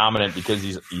physically dominant because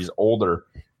he's older.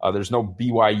 There's no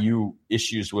BYU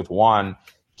issues with Juan.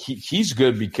 He's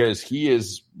good because he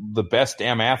is the best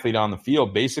damn athlete on the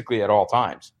field basically at all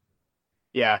times.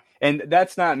 Yeah, and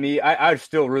that's not me. I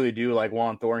still really do like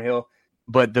Juan Thornhill,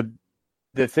 but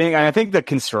the thing, and I think the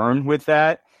concern with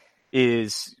that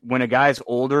is when a guy's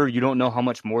older, you don't know how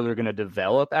much more they're going to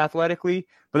develop athletically.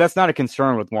 But that's not a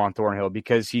concern with Juan Thornhill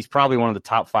because he's probably one of the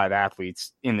top 5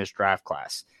 athletes in this draft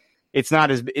class. It's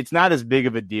not as big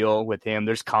of a deal with him.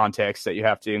 There's context that you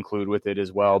have to include with it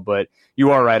as well. But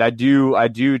you are right. I do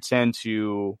tend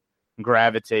to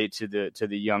gravitate to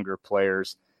the younger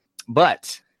players.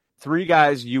 But 3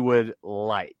 guys you would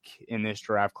like in this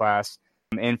draft class.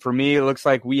 And for me, it looks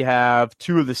like we have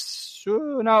 2 of the.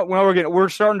 We're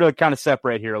starting to kind of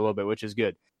separate here a little bit, which is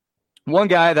good. One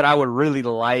guy that I would really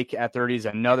like at 30 is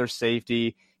another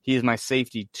safety. He is my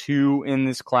safety 2 in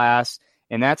this class,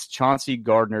 and that's Chauncey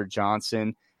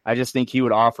Gardner-Johnson. I just think he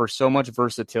would offer so much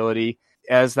versatility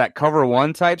as that cover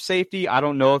 1 type safety. I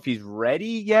don't know if he's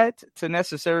ready yet to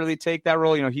necessarily take that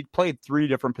role. He played 3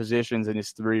 different positions in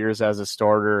his 3 years as a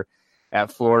starter at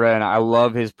Florida, and I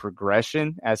love his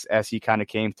progression as he kind of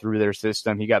came through their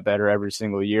system. He got better every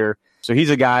single year. So he's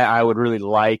a guy I would really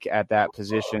like at that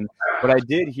position. But I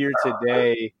did hear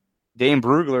today Dane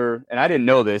Brugler, and I didn't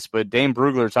know this, but Dane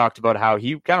Brugler talked about how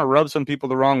he kind of rubbed some people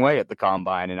the wrong way at the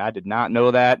combine, and I did not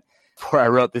know that before I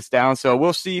wrote this down. So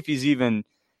we'll see if he's even,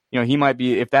 he might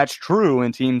be, if that's true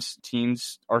and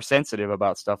teams are sensitive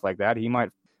about stuff like that, he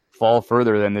might fall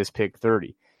further than this pick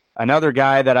 30. Another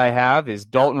guy that I have is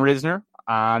Dalton Risner.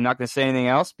 I'm not going to say anything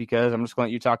else because I'm just going to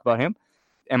let you talk about him.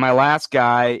 And my last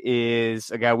guy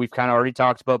is a guy we've kind of already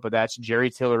talked about, but that's Jerry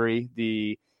Tillery,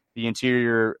 the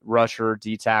interior rusher,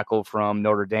 D tackle from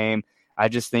Notre Dame. I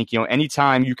just think,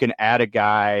 anytime you can add a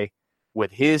guy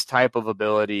with his type of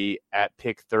ability at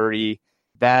pick 30,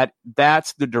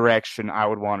 that's the direction I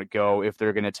would want to go if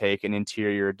they're going to take an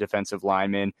interior defensive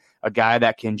lineman, a guy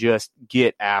that can just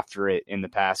get after it in the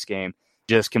pass game.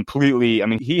 Just completely,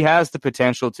 he has the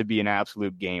potential to be an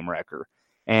absolute game wrecker.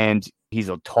 And he's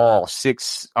a tall,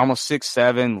 almost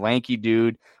 6'7", lanky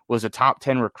dude, was a top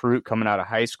 10 recruit coming out of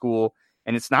high school.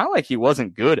 And it's not like he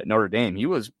wasn't good at Notre Dame. He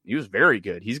was very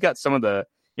good. He's got some of the,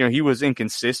 he was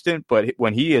inconsistent, but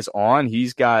when he is on,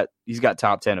 he's got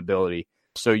top 10 ability.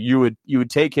 So you would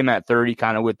take him at 30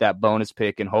 kind of with that bonus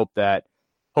pick and hope that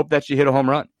you hit a home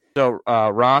run. So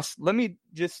Ross,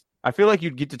 I feel like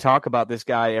you'd get to talk about this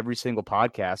guy every single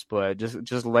podcast, but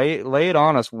just lay it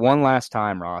on us one last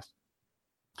time, Ross.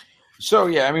 So,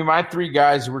 yeah, my three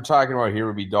guys we're talking about here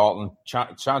would be Dalton,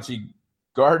 Chauncey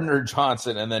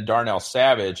Gardner-Johnson, and then Darnell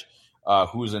Savage,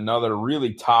 who's another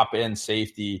really top-end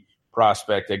safety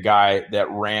prospect, a guy that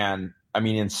ran,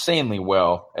 insanely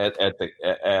well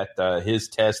at his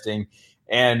testing.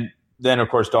 And then, of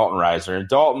course, Dalton Risner. And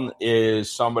Dalton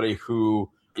is somebody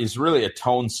who is really a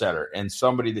tone setter and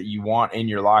somebody that you want in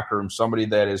your locker room, somebody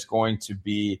that is going to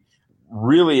be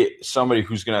really somebody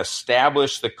who's going to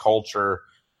establish the culture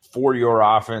for your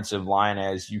offensive line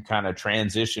as you kind of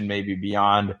transition maybe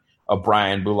beyond a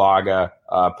Brian Bulaga,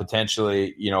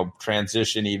 potentially,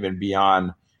 transition even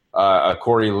beyond a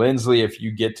Corey Linsley if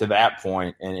you get to that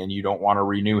point and you don't want to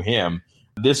renew him.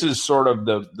 This is sort of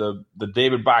the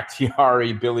David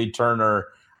Bakhtiari, Billy Turner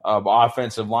of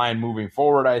offensive line moving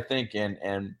forward, I think.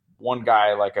 And one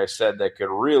guy, like I said, that could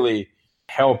really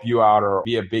help you out or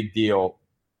be a big deal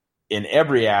in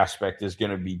every aspect is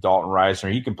going to be Dalton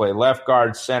Risner. He can play left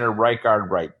guard, center, right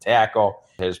guard, right tackle,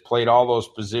 has played all those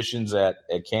positions at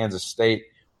Kansas State,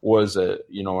 was an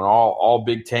all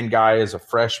Big Ten guy as a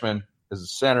freshman, as a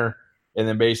center, and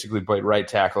then basically played right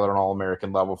tackle at an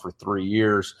All-American level for 3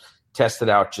 years. Tested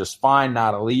out just fine,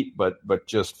 not elite, but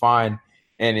just fine,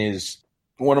 and is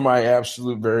one of my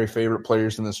absolute very favorite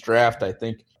players in this draft. I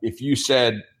think if you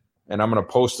said, and I'm going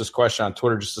to post this question on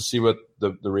Twitter just to see what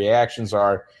the reactions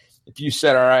are, if you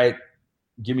said, all right,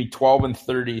 give me 12 and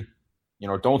 30,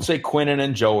 don't say Quinnen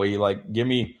and Joey, give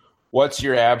me what's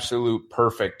your absolute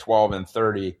perfect 12 and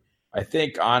 30. I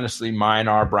think, honestly, mine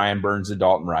are Brian Burns and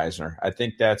Dalton Risner. I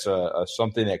think that's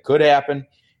something that could happen.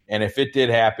 And if it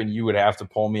did happen, you would have to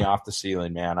pull me off the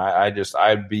ceiling, man.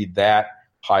 I'd be that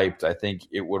hyped. I think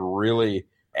it would really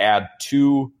add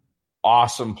two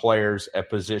awesome players at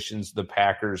positions the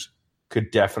Packers could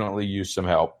definitely use some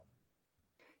help.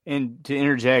 And to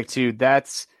interject too,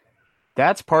 that's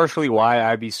partially why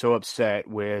I'd be so upset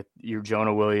with your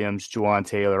Jonah Williams, Juwan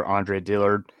Taylor, Andre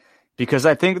Dillard, because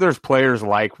I think there's players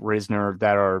like Risner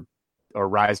that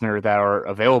are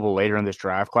available later in this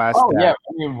draft class. Oh yeah,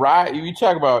 you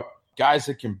talk about guys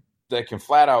that can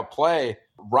flat out play.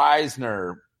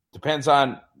 Risner depends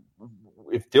on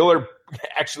if Dillard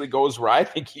actually goes where I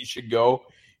think he should go.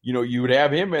 You would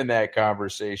have him in that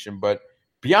conversation, but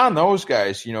beyond those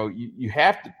guys, you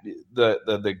have to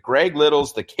the Greg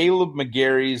Littles, the Caleb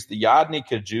McGarrys, the Yodny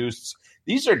Kajusts.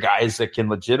 These are guys that can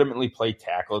legitimately play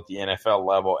tackle at the NFL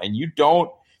level, and you don't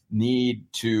need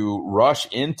to rush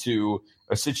into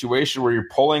a situation where you're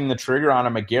pulling the trigger on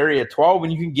a McGarry at 12 when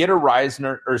you can get a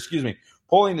Risner,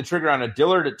 pulling the trigger on a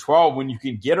Dillard at 12 when you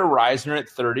can get a Risner at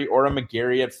 30 or a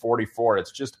McGarry at 44.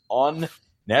 It's just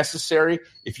unnecessary.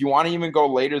 If you want to even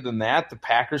go later than that, the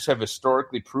Packers have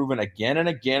historically proven again and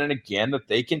again and again that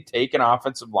they can take an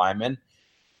offensive lineman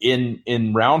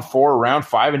in round 4 or round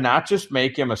 5 and not just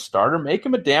make him a starter, make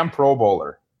him a damn Pro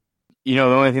Bowler. The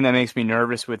only thing that makes me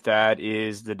nervous with that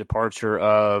is the departure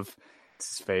of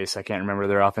his face. I can't remember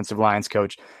their offensive lines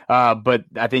coach, but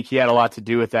I think he had a lot to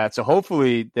do with that. So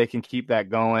hopefully they can keep that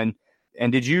going.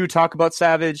 And did you talk about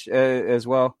Savage as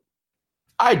well?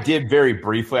 I did very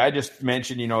briefly. I just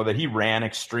mentioned, that he ran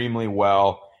extremely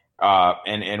well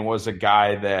and was a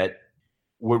guy that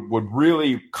would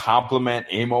really complement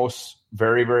Amos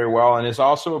very, very well, and is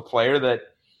also a player that,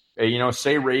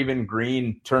 say Raven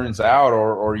Green turns out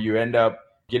or you end up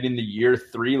getting the year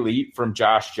 3 leap from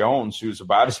Josh Jones, who's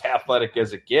about as athletic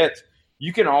as it gets.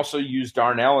 You can also use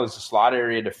Darnell as a slot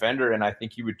area defender, and I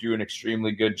think he would do an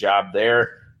extremely good job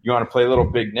there. You want to play a little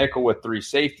big nickel with 3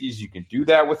 safeties, you can do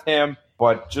that with him.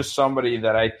 But just somebody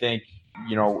that I think,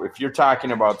 if you're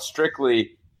talking about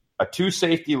strictly a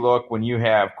 2-safety look when you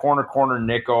have corner,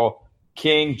 nickel,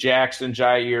 King, Jackson,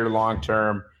 Jair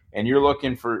long-term, and you're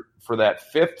looking for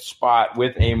that 5th spot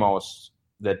with Amos,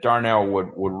 that Darnell would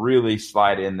really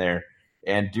slide in there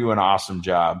and do an awesome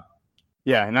job.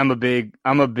 Yeah, and I'm a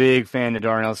big fan of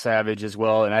Darnell Savage as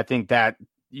well, and I think that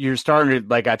you're starting to,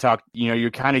 like I talked, you're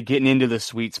kind of getting into the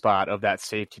sweet spot of that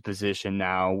safety position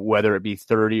now, whether it be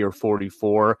 30 or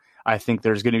 44. I think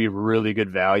there's going to be really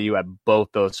good value at both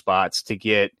those spots to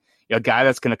get a guy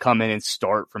that's going to come in and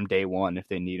start from day one if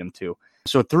they need him to.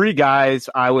 So 3 guys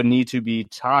I would need to be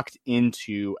talked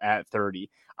into at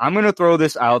 30. I'm going to throw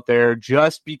this out there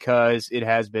just because it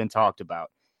has been talked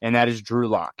about, and that is Drew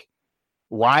Lock.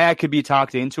 Why I could be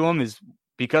talked into him is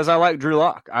because I like Drew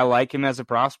Lock. I like him as a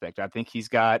prospect. I think he's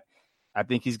got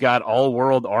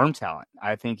all-world arm talent.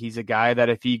 I think he's a guy that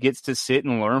if he gets to sit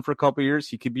and learn for a couple of years,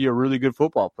 he could be a really good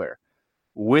football player.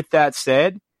 With that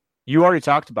said, you already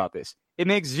talked about this. It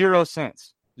makes 0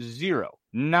 sense. Zero.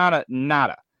 Nada.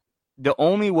 The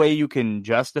only way you can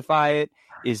justify it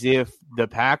is if the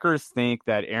Packers think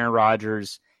that Aaron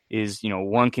Rodgers is,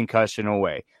 1 concussion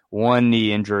away, 1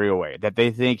 knee injury away, that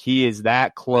they think he is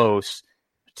that close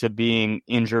to being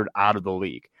injured out of the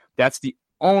league. That's the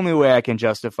only way I can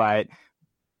justify it.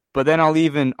 But then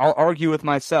I'll argue with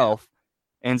myself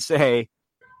and say,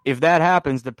 if that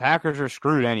happens, the Packers are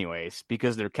screwed anyways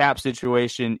because their cap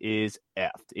situation is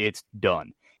effed. It's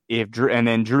done. And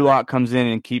then Drew Lock comes in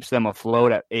and keeps them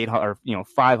afloat at 800 or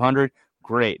 500,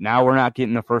 great. Now we're not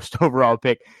getting the first overall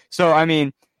pick. So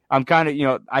I'm kind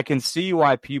of I can see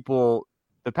why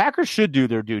the Packers should do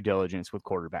their due diligence with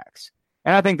quarterbacks,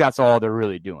 and I think that's all they're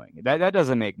really doing. That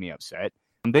doesn't make me upset.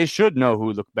 They should know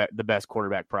who the best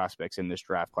quarterback prospects in this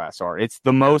draft class are. It's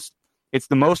the most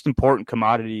important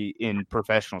commodity in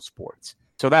professional sports,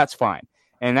 so that's fine,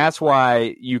 and that's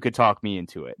why you could talk me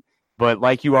into it. But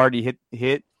like you already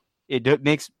hit. It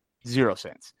makes 0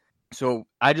 sense. So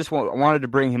I just wanted to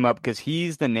bring him up because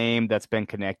he's the name that's been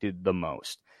connected the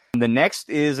most. The next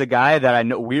is a guy that I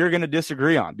know we're going to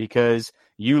disagree on because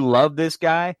you love this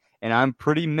guy and I'm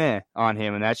pretty meh on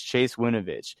him, and that's Chase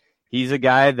Winovich. He's a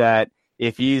guy that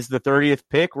if he's the 30th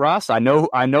pick, Ross, I know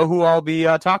who I'll be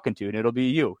talking to, and it'll be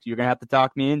you. You're going to have to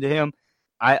talk me into him.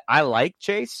 I like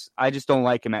Chase. I just don't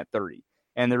like him at 30.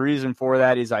 And the reason for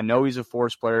that is I know he's a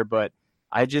force player, but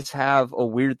I just have a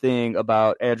weird thing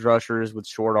about edge rushers with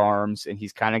short arms, and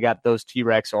he's kind of got those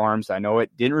T-Rex arms. I know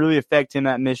it didn't really affect him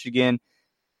at Michigan,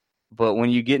 but when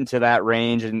you get into that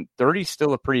range, and 30 is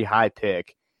still a pretty high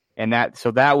pick, and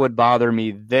that would bother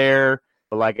me there.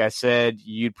 But like I said,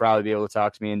 you'd probably be able to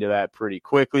talk to me into that pretty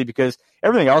quickly because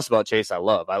everything else about Chase I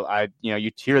love.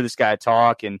 You hear this guy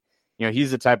talk, and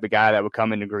he's the type of guy that would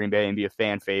come into Green Bay and be a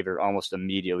fan favorite almost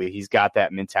immediately. He's got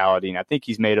that mentality, and I think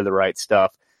he's made of the right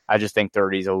stuff. I just think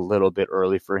 30 is a little bit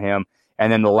early for him. And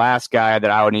then the last guy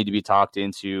that I would need to be talked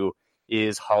into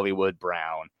is Hollywood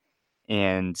Brown.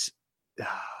 And,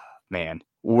 man,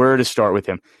 where to start with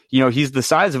him? He's the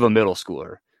size of a middle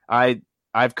schooler.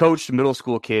 I've coached middle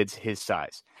school kids his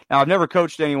size. Now, I've never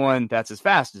coached anyone that's as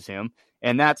fast as him,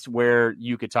 and that's where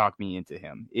you could talk me into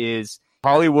him, is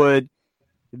Hollywood.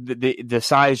 The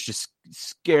size just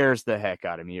scares the heck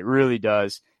out of me. It really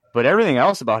does. But everything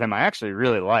else about him, I actually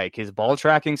really like. His ball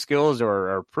tracking skills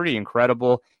are pretty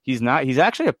incredible. He's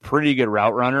actually a pretty good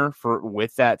route runner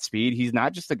with that speed. He's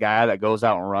not just a guy that goes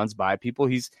out and runs by people.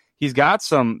 He's got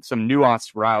some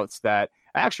nuanced routes that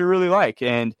I actually really like.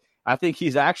 And I think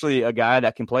he's actually a guy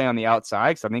that can play on the outside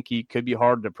because I think he could be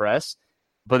hard to press.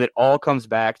 But it all comes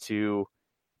back to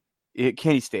can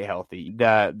he stay healthy?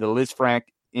 The Lisfranc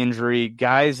injury,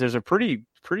 guys, there's a pretty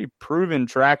proven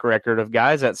track record of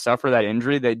guys that suffer that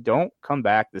injury. They don't come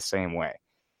back the same way.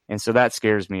 And so that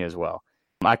scares me as well.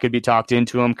 I could be talked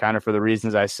into him kind of for the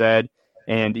reasons I said.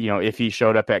 And, if he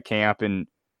showed up at camp and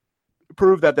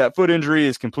proved that foot injury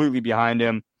is completely behind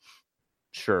him,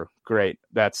 sure, great.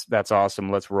 That's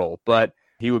awesome. Let's roll. But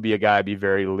he would be a guy I'd be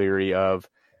very leery of.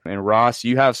 And Ross,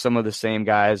 you have some of the same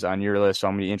guys on your list. So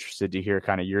I'm going to be interested to hear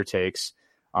kind of your takes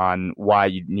on why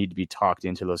you need to be talked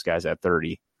into those guys at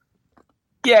 30.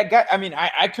 Yeah,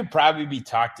 I could probably be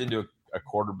talked into a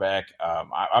quarterback.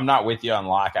 I'm not with you on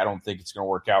Locke. I don't think it's going to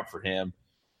work out for him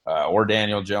or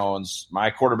Daniel Jones. My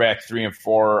quarterback 3 and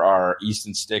 4 are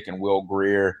Easton Stick and Will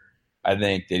Grier. I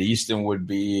think that Easton would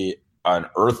be an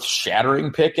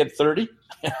earth-shattering pick at 30.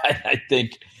 I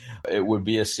think it would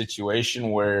be a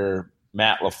situation where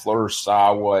Matt LaFleur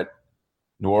saw what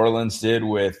New Orleans did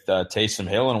with Taysom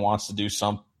Hill and wants to do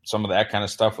some of that kind of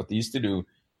stuff with these two. Who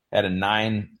had a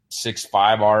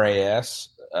 9.65 RAS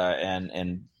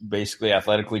and basically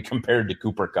athletically compared to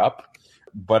Cooper Kupp.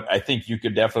 But I think you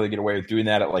could definitely get away with doing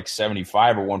that at like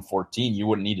 75 or 114. You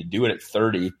wouldn't need to do it at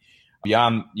 30.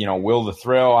 Beyond, Will the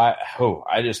Thrill,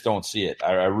 I just don't see it.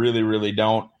 I really, really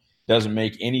don't. Doesn't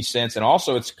make any sense. And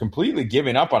also, it's completely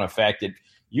giving up on the fact that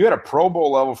you had a Pro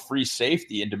Bowl level free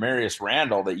safety in Demarius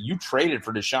Randall that you traded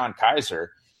for DeShone Kizer,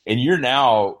 and you're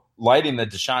now lighting the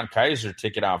DeShone Kizer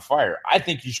ticket on fire. I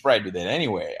think you should probably do that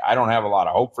anyway. I don't have a lot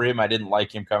of hope for him. I didn't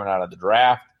like him coming out of the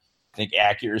draft. I think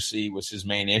accuracy was his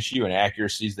main issue, and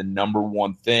accuracy is the number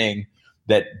one thing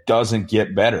that doesn't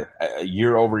get better.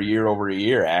 Year over year over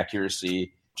year,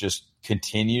 accuracy just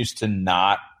continues to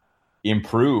not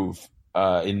improve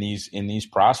in these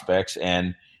prospects,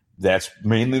 and that's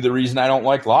mainly the reason I don't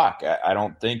like Locke. I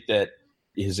don't think that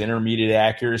his intermediate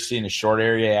accuracy and his short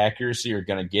area accuracy are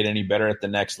going to get any better at the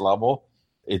next level.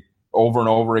 It over and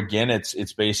over again,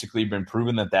 it's basically been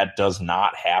proven that does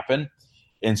not happen.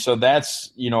 And so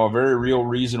that's, a very real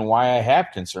reason why I have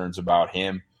concerns about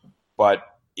him. But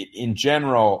in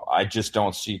general, I just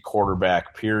don't see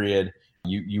quarterback, period.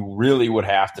 You really would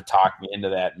have to talk me into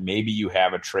that. Maybe you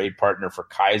have a trade partner for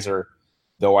Kizer,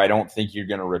 though I don't think you're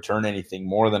going to return anything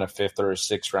more than a 5th or a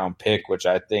 6th round pick, which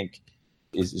I think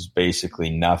is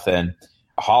basically nothing.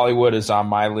 Hollywood is on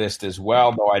my list as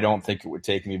well, though I don't think it would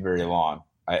take me very long.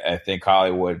 I think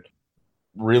Hollywood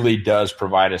really does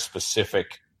provide a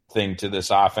specific thing to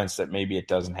this offense that maybe it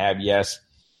doesn't have. Yes,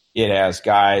 it has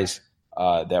guys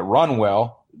that run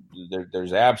well.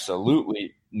 There's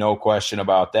absolutely no question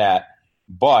about that.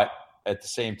 But at the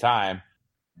same time,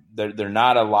 they're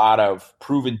not a lot of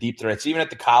proven deep threats, even at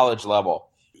the college level.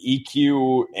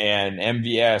 EQ and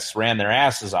MVS ran their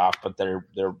asses off, but their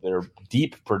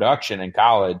deep production in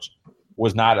college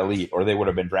was not elite, or they would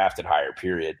have been drafted higher,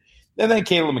 period. And then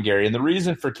Caleb McGarry. And the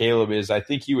reason for Caleb is I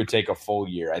think he would take a full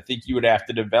year. I think you would have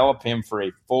to develop him for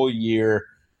a full year,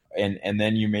 and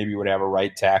then you maybe would have a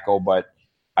right tackle. But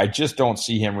I just don't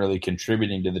see him really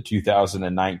contributing to the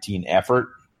 2019 effort,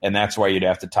 and that's why you'd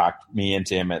have to talk me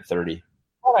into him at 30.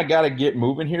 Well, I got to get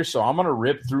moving here, so I'm going to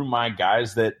rip through my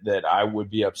guys that I would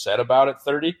be upset about at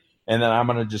 30, and then I'm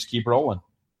going to just keep rolling.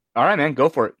 All right, man, go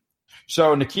for it.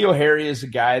 So N'Keal Harry is a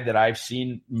guy that I've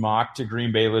seen mocked to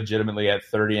Green Bay legitimately at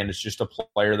 30, and it's just a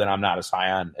player that I'm not as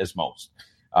high on as most.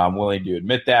 I'm willing to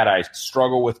admit that. I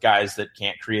struggle with guys that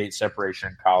can't create separation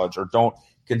in college or don't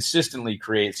consistently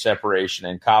create separation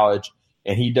in college,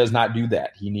 and he does not do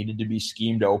that. He needed to be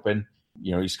schemed open.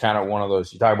 He's kind of one of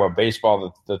those, you talk about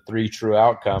baseball, the 3 true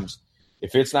outcomes.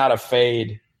 If it's not a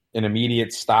fade, an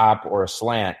immediate stop, or a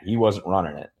slant, he wasn't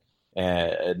running it.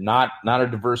 Not a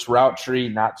diverse route tree,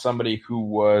 not somebody who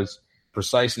was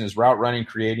precise in his route running,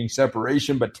 creating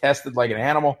separation, but tested like an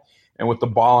animal. And with the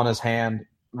ball in his hand,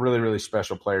 really, really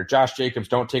special player. Josh Jacobs,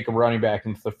 don't take a running back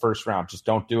into the first round. Just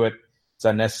don't do it. It's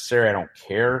unnecessary. I don't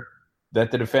care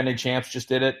that the defending champs just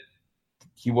did it.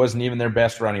 He wasn't even their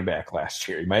best running back last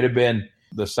year. He might have been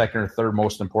the second or third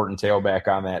most important tailback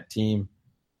on that team.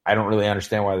 I don't really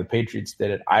understand why the Patriots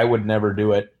did it. I would never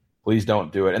do it. Please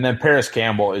don't do it. And then Paris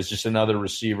Campbell is just another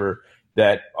receiver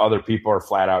that other people are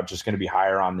flat out just going to be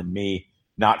higher on than me.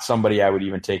 Not somebody I would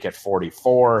even take at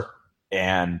 44.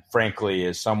 And frankly,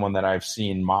 is someone that I've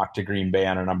seen mocked to Green Bay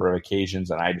on a number of occasions,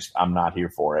 and I'm not here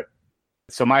for it.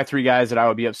 So my 3 guys that I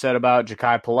would be upset about,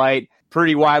 Ja'Kai Polite,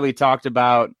 pretty widely talked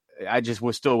about. I just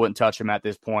still wouldn't touch him at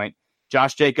this point.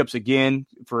 Josh Jacobs, again,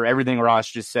 for everything Ross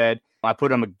just said. I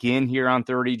put him again here on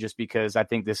 30 just because I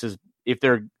think this is, if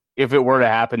it were to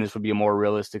happen, this would be a more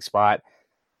realistic spot.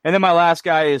 And then my last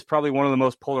guy is probably one of the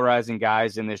most polarizing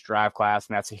guys in this draft class,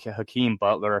 and that's Hakeem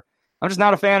Butler. I'm just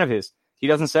not a fan of his. He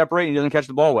doesn't separate, and he doesn't catch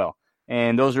the ball well.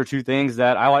 And those are 2 things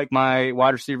that I like my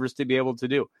wide receivers to be able to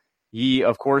do. He,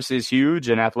 of course, is huge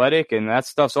and athletic, and that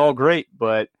stuff's all great,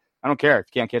 but I don't care if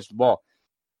you can't catch the ball.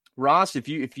 Ross, if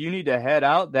you need to head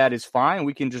out, that is fine.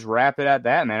 We can just wrap it at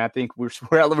that, man. I think we're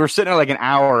sitting at like an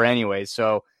hour anyway,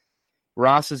 so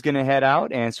Ross is going to head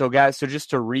out. And so, guys,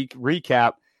 just to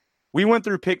recap, we went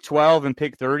through pick 12 and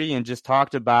pick 30 and just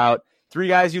talked about 3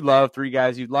 guys you love, 3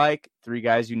 guys you'd like, 3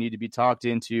 guys you need to be talked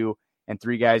into, and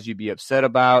 3 guys you'd be upset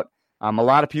about. A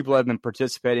lot of people have been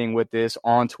participating with this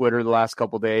on Twitter the last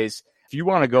couple of days. If you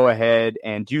want to go ahead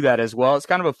and do that as well, it's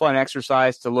kind of a fun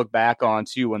exercise to look back on,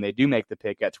 too, when they do make the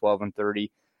pick at 12 and 30,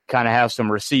 kind of have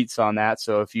some receipts on that.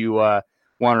 So if you want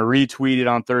to retweet it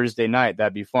on Thursday night,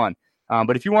 that'd be fun.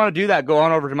 But if you want to do that, go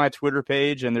on over to my Twitter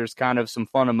page, and there's kind of some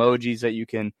fun emojis that you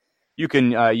can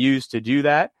use to do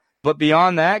that. But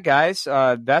beyond that, guys,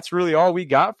 that's really all we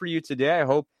got for you today. I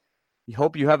hope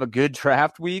hope you have a good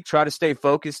draft week. Try to stay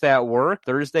focused at work.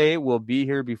 Thursday will be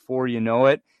here before you know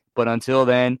it. But until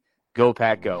then, go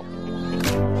Pack, go.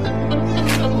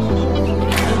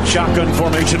 Shotgun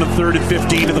formation of 3rd and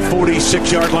 15 to the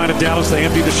 46-yard line of Dallas. They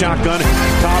empty the shotgun.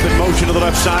 Cobb in motion to the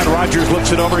left side. Rodgers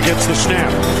looks it over, gets the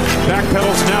snap.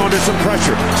 Backpedals now under some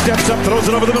pressure. Steps up, throws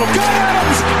it over the middle. Got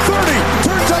Adams! 30!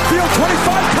 Turns upfield,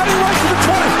 25, cutting right to the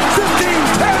 20,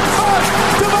 15, 10, 5.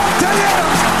 Devontae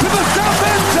Adams to the south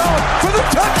end zone for the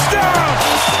touchdown!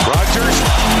 Rodgers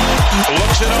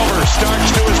looks it over,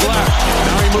 Starks to his left.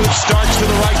 Now he moves Starks to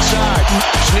the right side.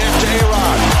 Snap to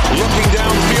A-Rod. Looking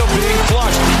downfield, being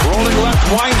flushed. Rolling left,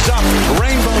 winds up.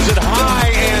 Rainbows it high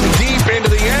and deep into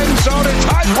the end zone. It's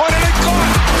high pointed and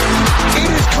caught. It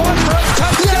is caught for a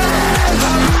touchdown. Yes!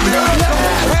 A miracle.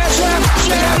 Pass left.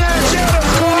 Jennings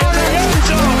caught in the end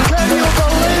zone. Can you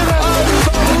believe it?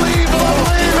 Unbelievable.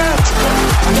 Believe it.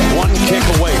 One kick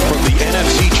away from the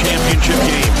NFC Championship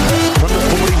game. From the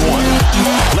 41.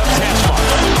 Left hash mark.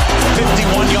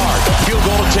 51-yard. Field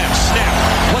goal attempt. Snap.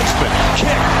 Placement.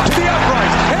 Kick to the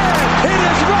upright. And it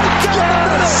is right down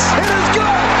the middle. It is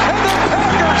good. And the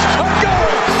Packers are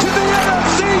going to the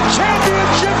NFC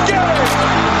Championship game.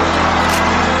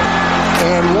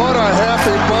 And what a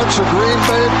happy bunch of Green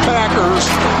Bay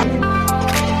Packers.